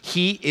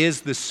 He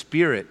is the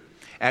spirit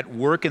at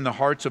work in the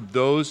hearts of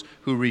those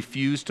who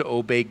refuse to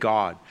obey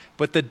God.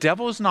 But the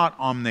devil is not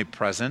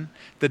omnipresent.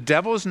 The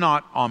devil is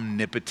not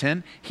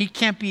omnipotent. He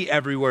can't be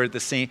everywhere at the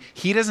same.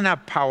 He doesn't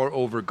have power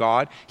over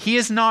God. He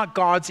is not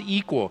God's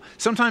equal.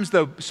 Sometimes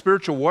the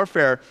spiritual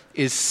warfare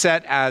is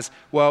set as,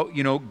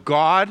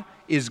 God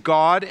is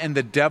God and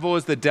the devil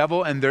is the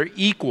devil and they're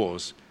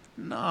equals.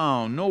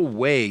 No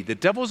way. The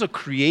devil is a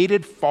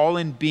created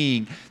fallen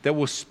being that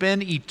will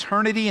spend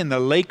eternity in the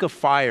lake of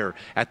fire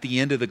at the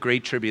end of the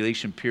Great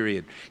Tribulation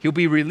period. He'll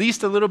be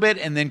released a little bit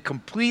and then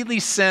completely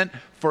sent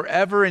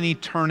forever in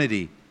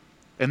eternity.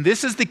 And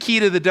this is the key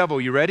to the devil.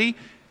 You ready?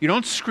 You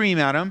don't scream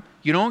at him.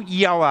 You don't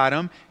yell at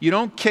him. You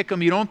don't kick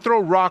him. You don't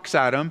throw rocks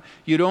at him.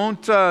 You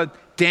don't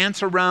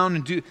dance around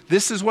and do.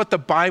 This is what the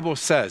Bible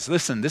says.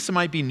 Listen, this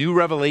might be new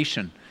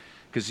revelation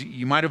because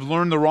you might have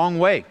learned the wrong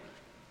way.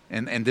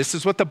 And this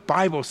is what the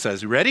Bible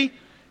says. Ready?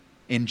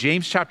 In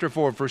James chapter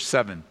 4, verse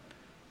 7.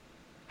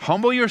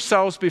 Humble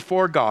yourselves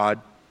before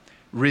God,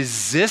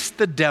 resist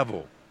the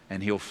devil,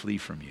 and he'll flee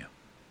from you.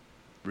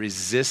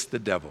 Resist the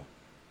devil.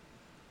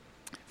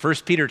 1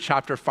 Peter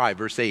chapter 5,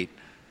 verse 8.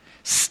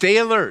 Stay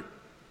alert.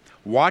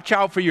 Watch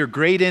out for your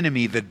great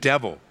enemy, the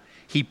devil.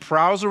 He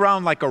prowls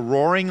around like a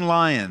roaring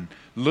lion,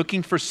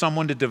 looking for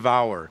someone to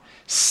devour.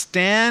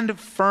 Stand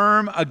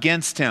firm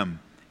against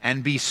him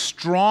and be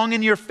strong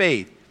in your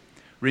faith.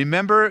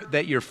 Remember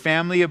that your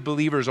family of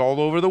believers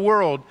all over the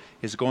world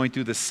is going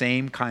through the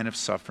same kind of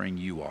suffering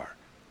you are.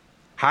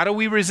 How do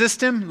we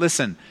resist him?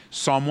 Listen,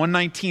 Psalm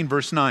 119,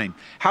 verse 9.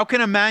 How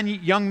can a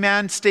young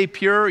man stay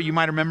pure? You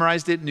might have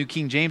memorized it, New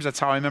King James, that's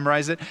how I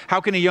memorized it.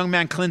 How can a young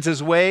man cleanse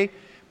his way?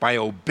 By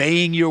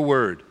obeying your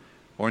word.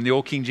 Or in the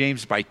Old King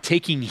James, by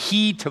taking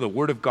heed to the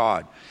word of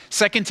God.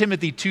 2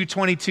 Timothy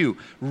 2:22.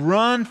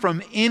 Run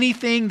from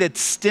anything that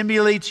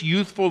stimulates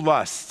youthful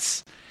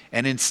lusts,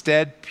 and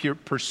instead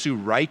pursue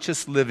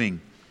righteous living,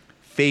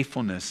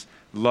 faithfulness,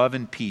 love,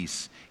 and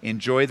peace.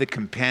 Enjoy the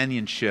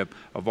companionship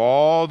of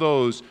all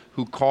those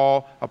who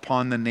call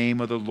upon the name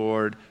of the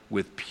Lord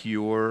with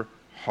pure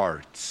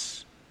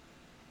hearts.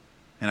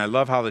 And I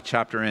love how the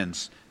chapter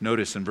ends.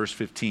 Notice in verse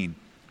 15.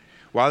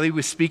 While he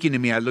was speaking to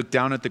me, I looked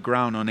down at the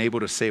ground, unable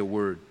to say a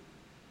word.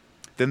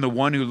 Then the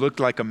one who looked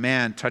like a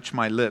man touched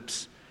my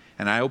lips,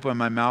 and I opened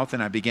my mouth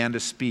and I began to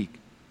speak.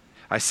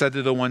 I said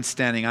to the one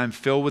standing, I'm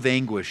filled with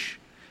anguish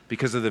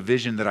because of the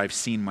vision that I've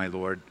seen, my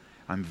Lord.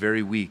 I'm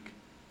very weak.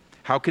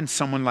 How can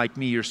someone like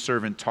me, your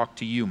servant, talk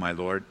to you, my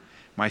Lord?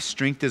 My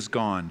strength is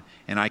gone,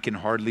 and I can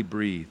hardly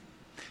breathe.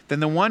 Then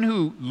the one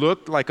who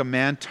looked like a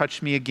man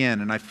touched me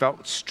again, and I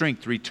felt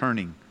strength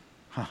returning.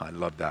 I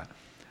love that.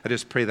 I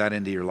just pray that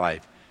into your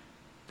life,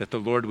 that the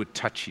Lord would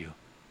touch you,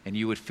 and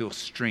you would feel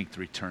strength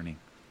returning,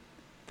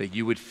 that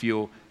you would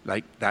feel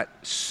like that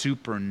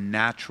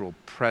supernatural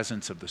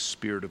presence of the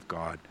Spirit of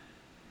God.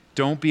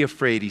 Don't be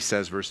afraid, he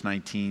says, verse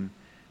 19.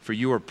 For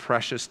you are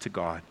precious to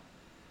God.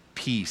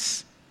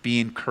 Peace, be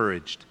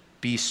encouraged,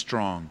 be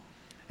strong.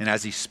 And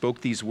as he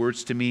spoke these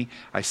words to me,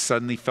 I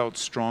suddenly felt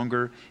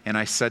stronger, and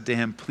I said to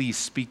him, please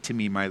speak to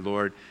me, my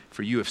Lord,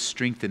 for you have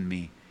strengthened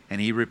me.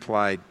 And he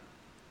replied,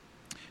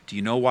 do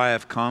you know why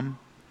I've come?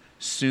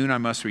 Soon I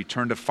must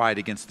return to fight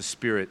against the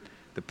spirit,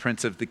 the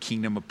prince of the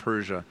kingdom of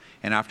Persia,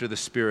 and after the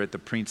spirit, the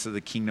prince of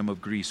the kingdom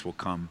of Greece will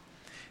come.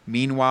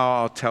 Meanwhile,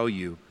 I'll tell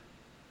you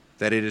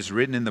that it is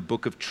written in the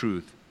book of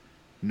truth,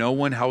 no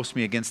one helps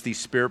me against these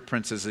spirit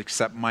princes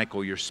except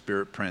Michael, your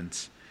spirit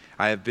prince.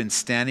 I have been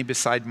standing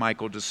beside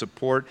Michael to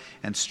support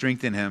and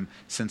strengthen him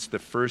since the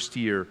first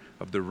year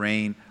of the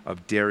reign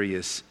of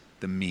Darius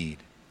the Mede.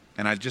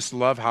 And I just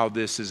love how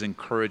this is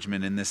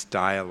encouragement in this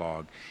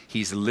dialogue.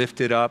 He's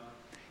lifted up,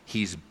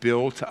 he's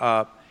built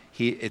up,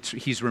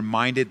 he's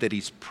reminded that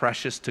he's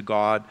precious to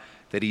God,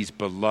 that he's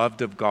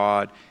beloved of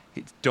God.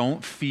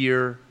 Don't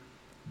fear,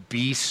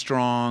 be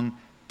strong,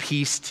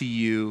 peace to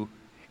you.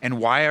 And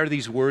why are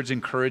these words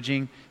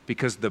encouraging?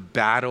 Because the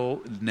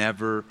battle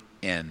never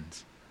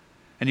ends.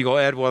 And you go,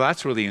 Ed, well,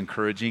 that's really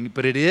encouraging,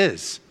 but it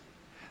is.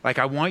 Like,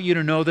 I want you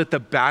to know that the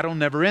battle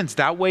never ends.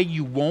 That way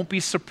you won't be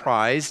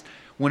surprised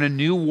when a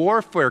new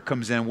warfare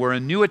comes in, where a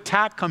new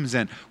attack comes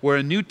in, where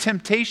a new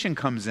temptation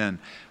comes in.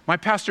 My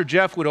pastor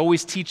Jeff would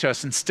always teach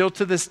us, and still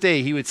to this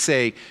day, he would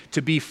say,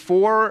 to be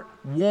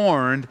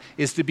forewarned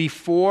is to be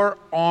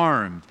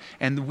forearmed.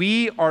 And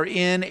we are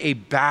in a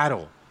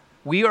battle.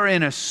 We are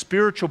in a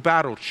spiritual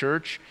battle,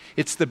 church.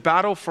 It's the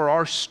battle for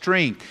our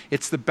strength.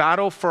 It's the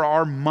battle for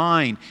our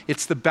mind.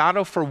 It's the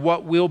battle for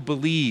what we'll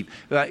believe.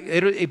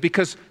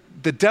 Because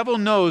the devil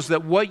knows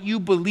that what you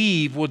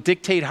believe will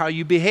dictate how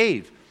you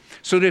behave.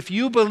 So that if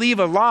you believe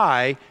a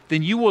lie,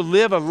 then you will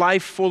live a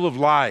life full of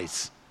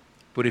lies.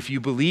 But if you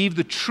believe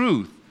the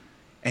truth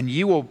and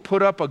you will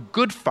put up a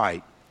good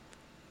fight,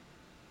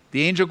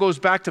 the angel goes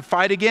back to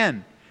fight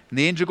again. And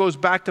the angel goes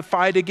back to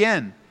fight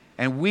again.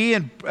 And we,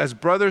 as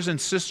brothers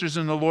and sisters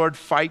in the Lord,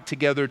 fight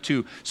together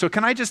too. So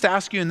can I just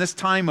ask you in this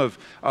time of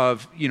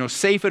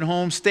safe at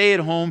home, stay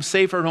at home,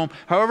 safer at home,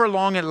 however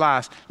long it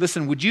lasts,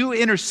 listen, would you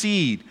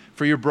intercede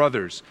for your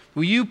brothers?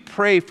 Will you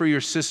pray for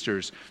your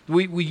sisters?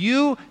 Will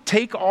you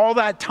take all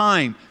that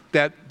time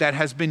that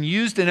has been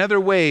used in other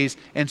ways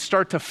and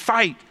start to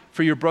fight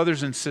for your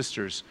brothers and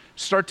sisters?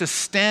 Start to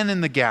stand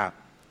in the gap.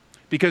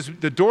 Because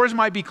the doors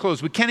might be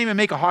closed. We can't even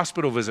make a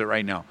hospital visit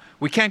right now.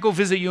 We can't go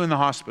visit you in the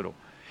hospital.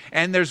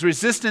 And there's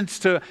resistance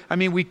to,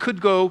 we could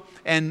go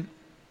and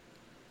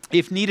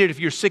if needed, if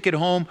you're sick at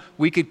home,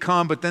 we could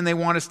come, but then they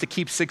want us to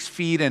keep 6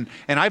 feet. And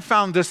I've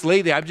found this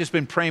lately, I've just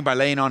been praying by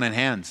laying on in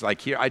hands.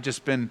 Like here, I've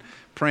just been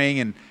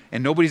praying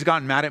and nobody's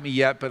gotten mad at me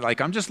yet, but like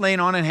I'm just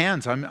laying on in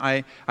hands.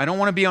 I don't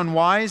want to be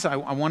unwise. I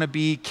want to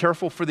be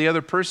careful for the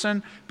other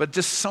person, but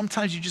just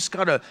sometimes you just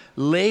got to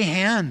lay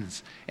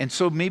hands. And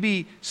so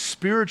maybe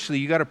spiritually,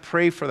 you got to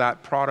pray for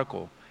that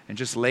prodigal. And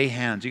just lay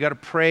hands. You got to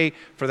pray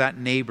for that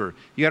neighbor.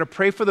 You got to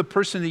pray for the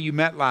person that you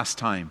met last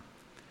time.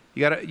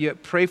 You got to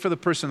pray for the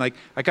person. Like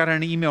I got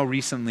an email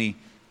recently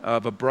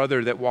of a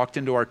brother that walked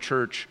into our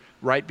church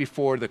right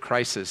before the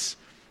crisis,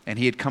 and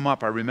he had come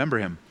up. I remember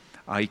him.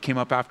 He came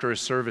up after a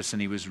service,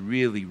 and he was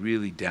really,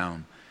 really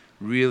down,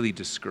 really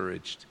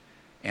discouraged,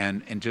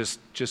 and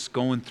just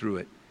going through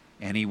it.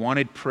 And he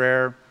wanted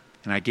prayer,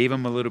 and I gave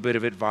him a little bit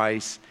of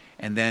advice.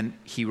 And then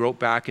he wrote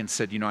back and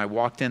said, I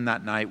walked in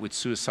that night with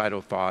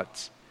suicidal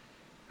thoughts.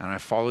 And I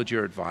followed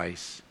your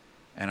advice,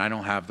 and I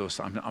don't have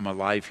those. I'm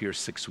alive here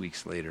 6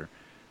 weeks later.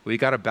 We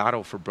got to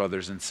battle for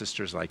brothers and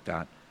sisters like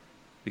that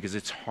because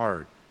it's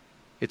hard.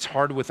 It's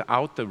hard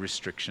without the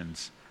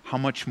restrictions. How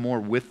much more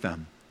with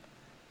them?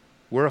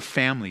 We're a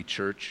family,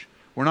 church.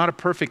 We're not a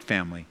perfect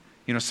family.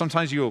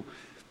 Sometimes we'll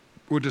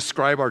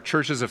describe our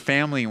church as a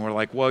family, and we're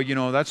like, well,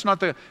 that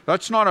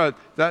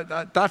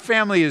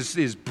family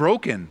is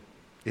broken.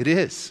 It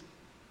is.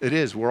 It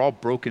is. We're all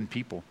broken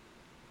people.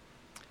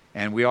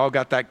 And we all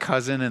got that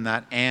cousin and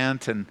that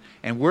aunt, and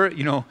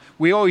we're,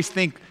 we always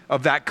think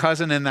of that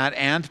cousin and that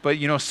aunt, but,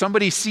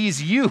 somebody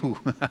sees you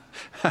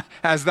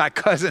as that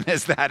cousin,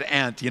 as that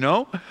aunt,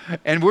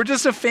 and we're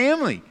just a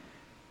family.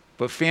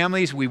 But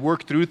families, we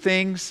work through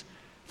things.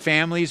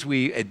 Families,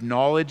 we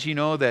acknowledge,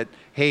 that,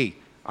 hey,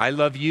 I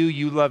love you,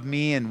 you love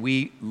me, and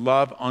we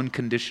love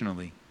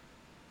unconditionally.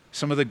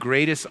 Some of the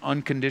greatest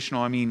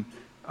unconditional,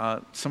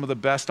 some of the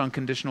best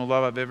unconditional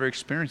love I've ever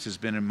experienced has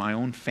been in my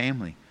own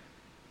family.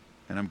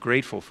 And I'm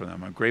grateful for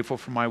them. I'm grateful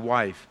for my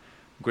wife.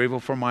 I'm grateful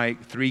for my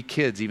 3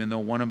 kids, even though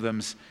one of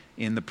them's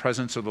in the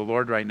presence of the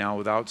Lord right now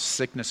without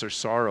sickness or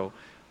sorrow.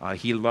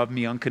 He loved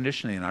me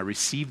unconditionally, and I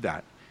received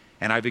that.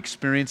 And I've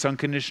experienced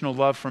unconditional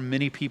love from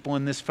many people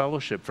in this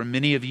fellowship, from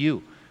many of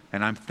you,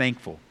 and I'm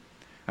thankful.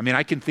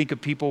 I can think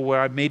of people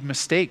where I've made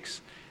mistakes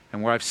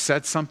and where I've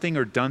said something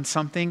or done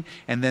something,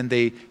 and then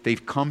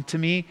they've come to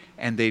me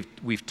and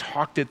we've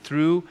talked it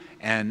through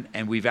and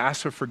we've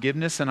asked for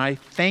forgiveness, and I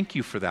thank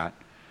you for that.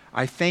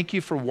 I thank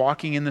you for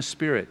walking in the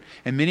Spirit.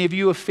 And many of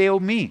you have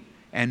failed me,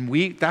 and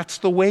that's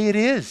the way it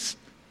is.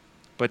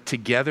 But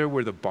together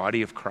we're the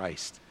body of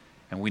Christ,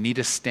 and we need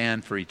to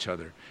stand for each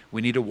other.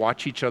 We need to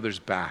watch each other's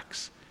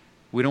backs.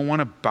 We don't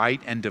want to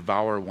bite and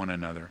devour one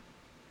another.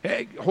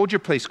 Hey, hold your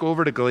place. Go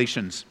over to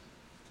Galatians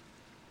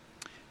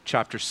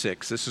chapter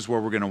 6. This is where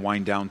we're going to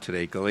wind down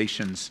today.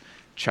 Galatians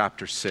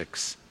chapter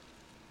 6.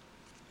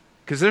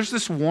 Because there's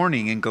this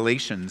warning in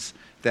Galatians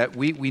that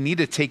we need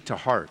to take to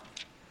heart.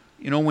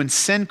 You know, when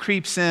sin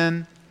creeps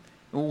in,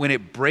 when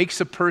it breaks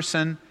a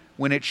person,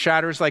 when it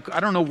shatters, like, I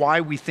don't know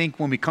why we think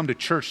when we come to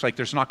church, like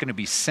there's not going to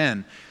be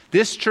sin.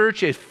 This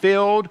church is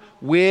filled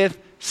with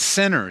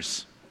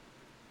sinners.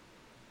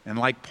 And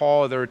like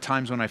Paul, there are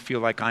times when I feel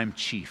like I'm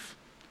chief.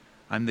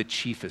 I'm the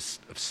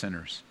chiefest of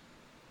sinners.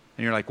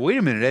 And you're like, wait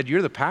a minute, Ed,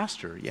 you're the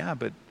pastor. Yeah,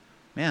 but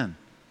man,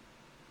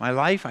 my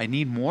life, I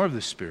need more of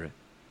the Spirit.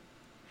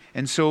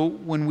 And so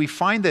when we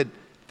find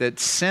that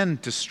sin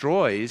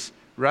destroys,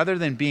 rather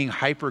than being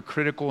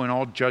hypercritical and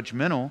all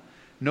judgmental,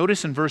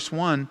 notice in verse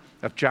 1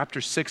 of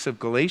chapter 6 of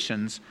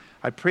Galatians,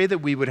 I pray that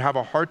we would have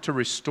a heart to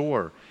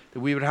restore,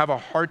 that we would have a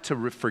heart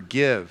to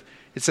forgive.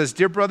 It says,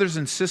 dear brothers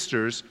and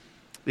sisters,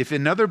 if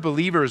another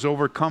believer is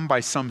overcome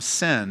by some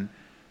sin,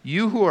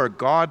 you who are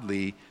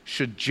godly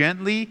should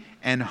gently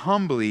and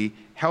humbly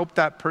help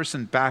that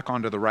person back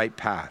onto the right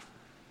path.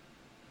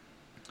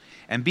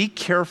 And be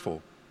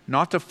careful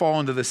not to fall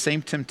into the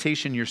same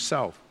temptation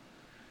yourself.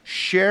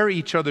 Share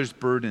each other's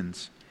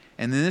burdens,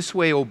 and in this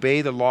way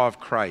obey the law of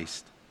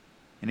Christ.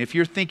 And if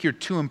you think you're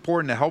too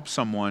important to help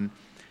someone,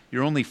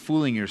 you're only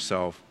fooling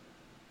yourself.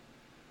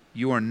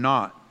 You are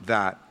not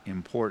that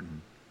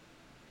important.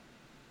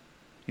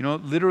 You know,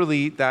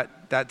 literally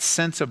that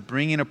sense of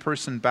bringing a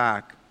person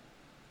back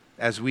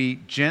as we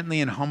gently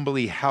and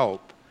humbly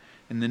help.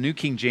 In the New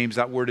King James,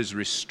 that word is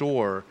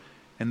restore.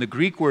 And the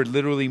Greek word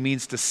literally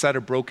means to set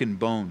a broken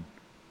bone.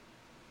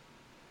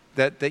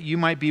 That you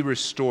might be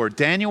restored.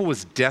 Daniel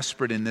was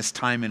desperate in this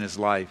time in his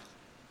life.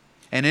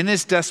 And in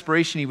his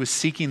desperation, he was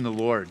seeking the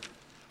Lord,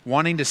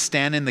 wanting to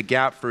stand in the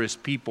gap for his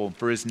people,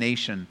 for his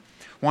nation,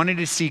 wanting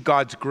to see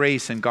God's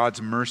grace and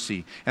God's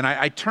mercy. And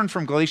I turn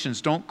from Galatians.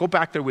 Don't go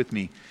back there with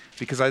me,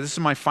 because this is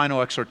my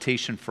final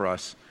exhortation for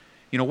us.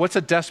 You know, what's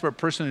a desperate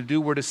person to do?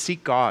 We're to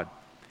seek God.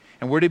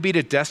 And we're to be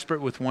desperate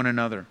with one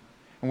another.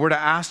 And we're to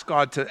ask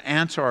God to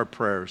answer our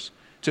prayers,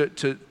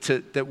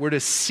 that we're to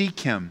seek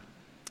Him.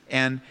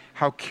 And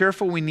how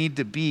careful we need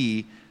to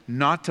be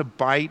not to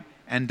bite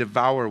and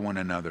devour one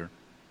another.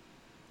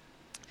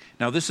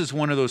 Now, this is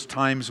one of those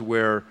times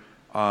where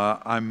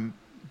I'm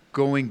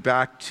going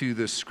back to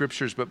the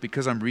scriptures, but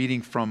because I'm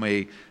reading from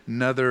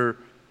another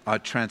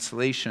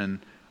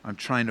translation, I'm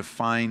trying to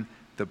find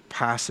the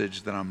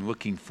passage that I'm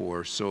looking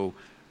for. So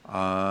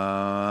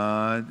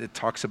it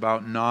talks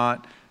about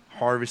not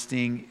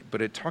harvesting,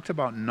 but it talked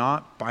about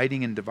not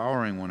biting and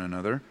devouring one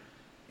another.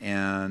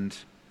 And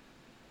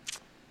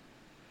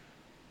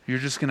you're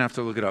just going to have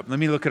to look it up. Let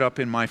me look it up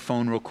in my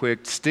phone real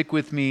quick. Stick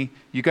with me.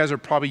 You guys are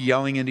probably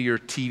yelling into your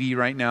TV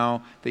right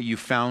now that you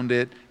found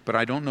it, but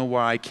I don't know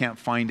why I can't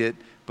find it.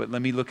 But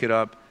let me look it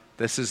up.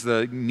 This is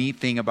the neat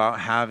thing about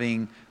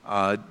having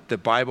the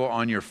Bible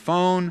on your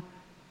phone,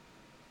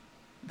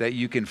 that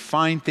you can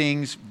find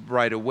things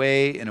right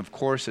away. And of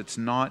course, it's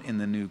not in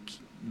the New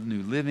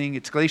Living.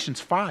 It's Galatians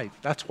 5.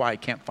 That's why I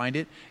can't find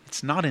it.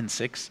 It's not in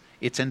 6.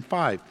 It's in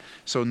 5.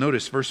 So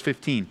notice verse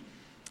 15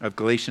 of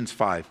Galatians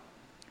 5.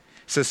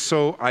 It says,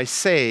 so I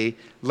say,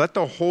 let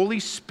the Holy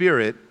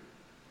Spirit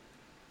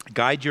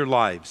guide your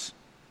lives.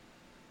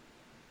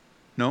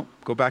 No,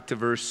 go back to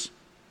verse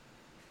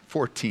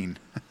 14.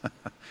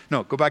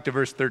 No, go back to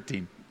verse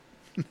 13.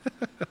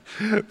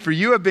 For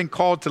you have been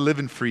called to live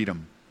in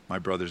freedom, my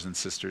brothers and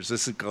sisters.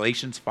 This is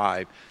Galatians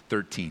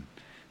 5:13.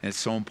 And it's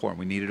so important.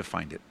 We needed to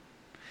find it.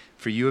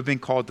 For you have been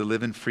called to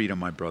live in freedom,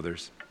 my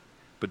brothers.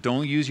 But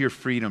don't use your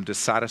freedom to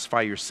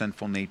satisfy your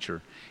sinful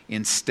nature.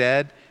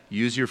 Instead,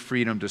 use your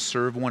freedom to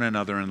serve one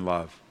another in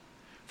love.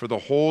 For the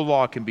whole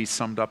law can be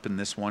summed up in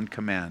this one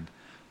command: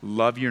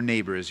 love your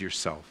neighbor as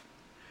yourself.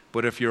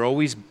 But if you're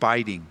always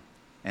biting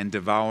and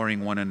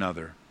devouring one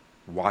another,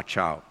 watch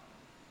out.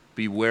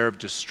 Beware of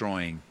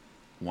destroying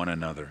one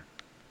another.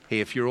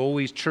 Hey, if you're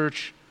always,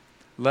 church,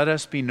 let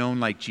us be known,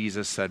 like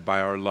Jesus said,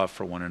 by our love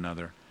for one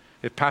another.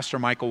 If Pastor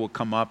Michael will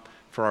come up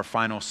for our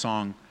final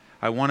song,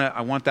 I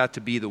want that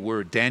to be the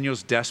word.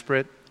 Daniel's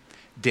desperate.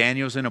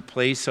 Daniel's in a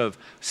place of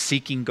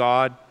seeking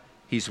God.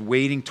 He's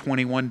waiting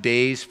 21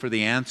 days for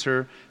the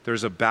answer.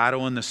 There's a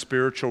battle in the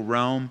spiritual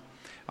realm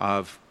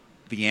of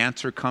the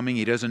answer coming.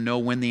 He doesn't know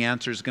when the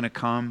answer is going to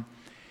come.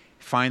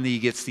 Finally, he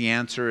gets the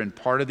answer, and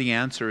part of the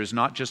answer is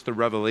not just the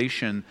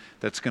revelation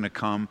that's going to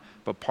come,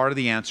 but part of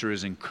the answer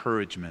is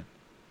encouragement.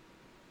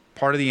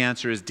 Part of the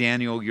answer is,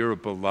 Daniel, you're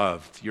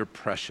beloved, you're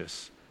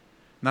precious.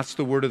 And that's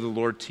the word of the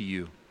Lord to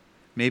you.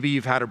 Maybe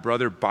you've had a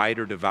brother bite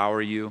or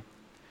devour you,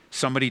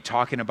 somebody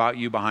talking about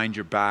you behind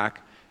your back,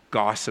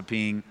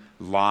 gossiping,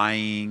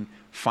 lying,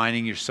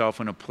 finding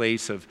yourself in a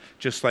place of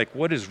just like,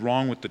 what is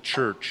wrong with the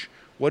church?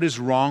 What is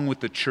wrong with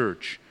the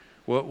church?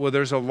 Well,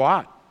 there's a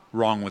lot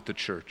wrong with the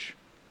church.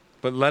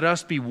 But let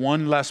us be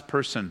one less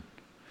person.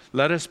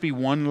 Let us be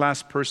one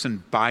less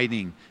person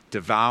biting,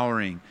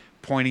 devouring,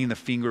 pointing the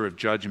finger of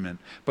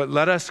judgment. But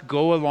let us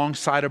go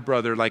alongside a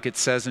brother, like it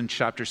says in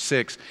chapter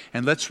 6,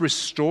 and let's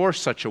restore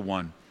such a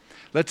one.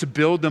 Let's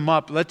build them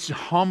up. Let's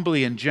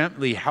humbly and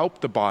gently help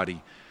the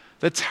body.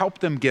 Let's help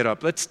them get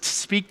up. Let's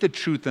speak the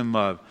truth in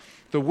love.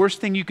 The worst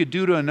thing you could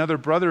do to another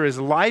brother is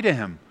lie to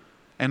him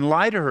and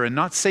lie to her and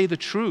not say the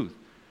truth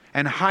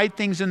and hide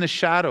things in the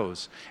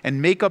shadows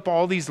and make up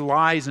all these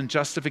lies and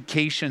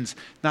justifications.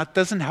 That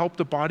doesn't help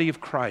the body of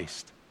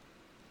Christ.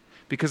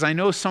 Because I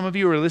know some of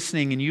you are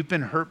listening and you've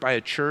been hurt by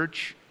a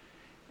church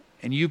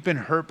and you've been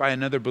hurt by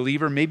another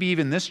believer, maybe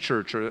even this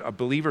church or a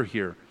believer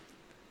here.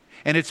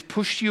 And it's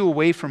pushed you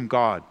away from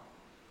God.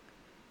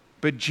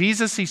 But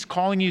Jesus, he's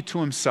calling you to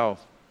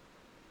himself.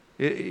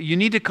 You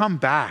need to come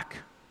back.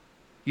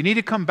 You need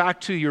to come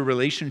back to your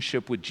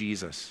relationship with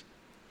Jesus.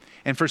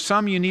 And for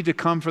some, you need to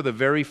come for the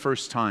very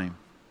first time.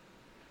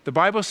 The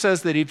Bible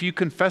says that if you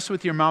confess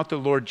with your mouth the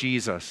Lord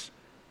Jesus,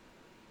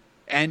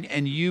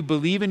 and you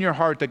believe in your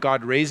heart that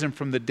God raised him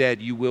from the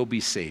dead, you will be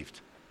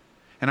saved.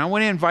 And I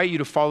want to invite you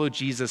to follow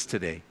Jesus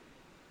today.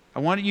 I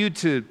want you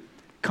to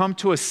come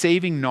to a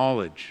saving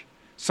knowledge.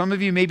 Some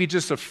of you may be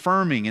just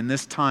affirming in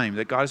this time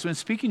that God has been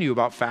speaking to you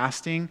about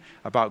fasting,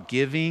 about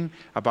giving,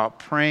 about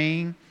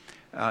praying.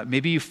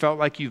 Maybe you felt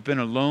like you've been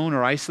alone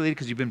or isolated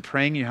because you've been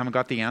praying and you haven't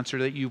got the answer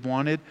that you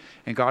wanted.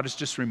 And God is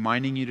just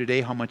reminding you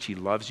today how much he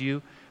loves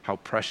you, how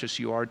precious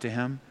you are to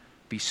him.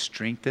 Be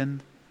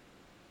strengthened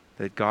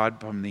that God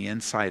from the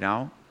inside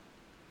out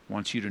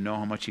wants you to know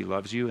how much he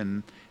loves you.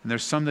 And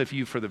there's some of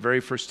you, for the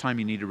very first time,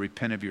 you need to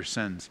repent of your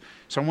sins.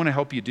 So I want to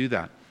help you do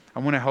that. I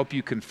want to help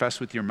you confess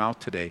with your mouth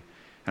today.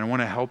 And I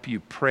want to help you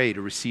pray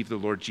to receive the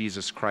Lord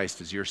Jesus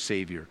Christ as your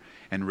Savior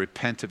and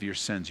repent of your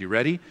sins. You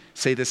ready?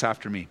 Say this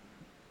after me.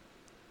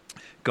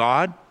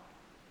 God,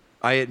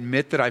 I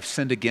admit that I've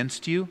sinned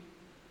against you,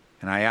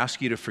 and I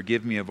ask you to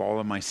forgive me of all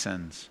of my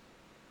sins.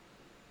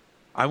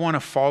 I want to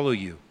follow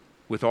you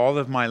with all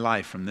of my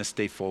life from this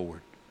day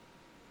forward.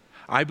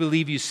 I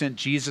believe you sent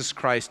Jesus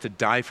Christ to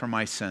die for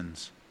my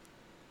sins,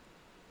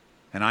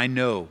 and I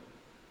know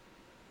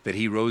that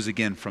he rose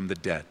again from the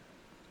dead.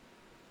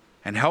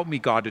 And help me,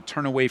 God, to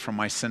turn away from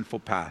my sinful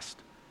past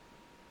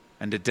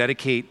and to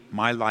dedicate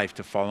my life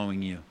to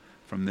following you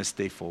from this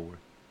day forward.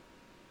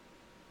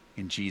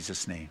 In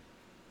Jesus' name,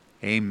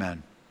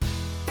 amen.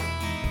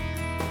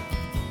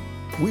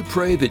 We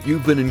pray that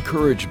you've been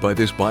encouraged by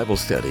this Bible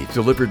study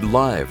delivered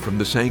live from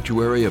the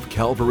sanctuary of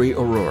Calvary,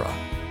 Aurora.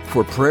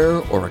 For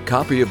prayer or a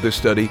copy of this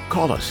study,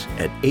 call us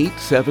at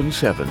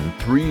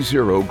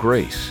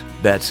 877-30-GRACE.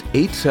 That's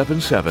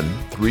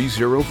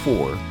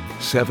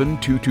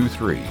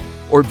 877-304-7223.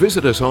 Or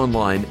visit us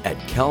online at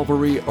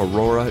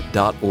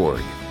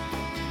calvaryaurora.org.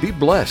 Be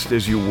blessed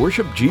as you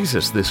worship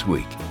Jesus this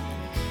week.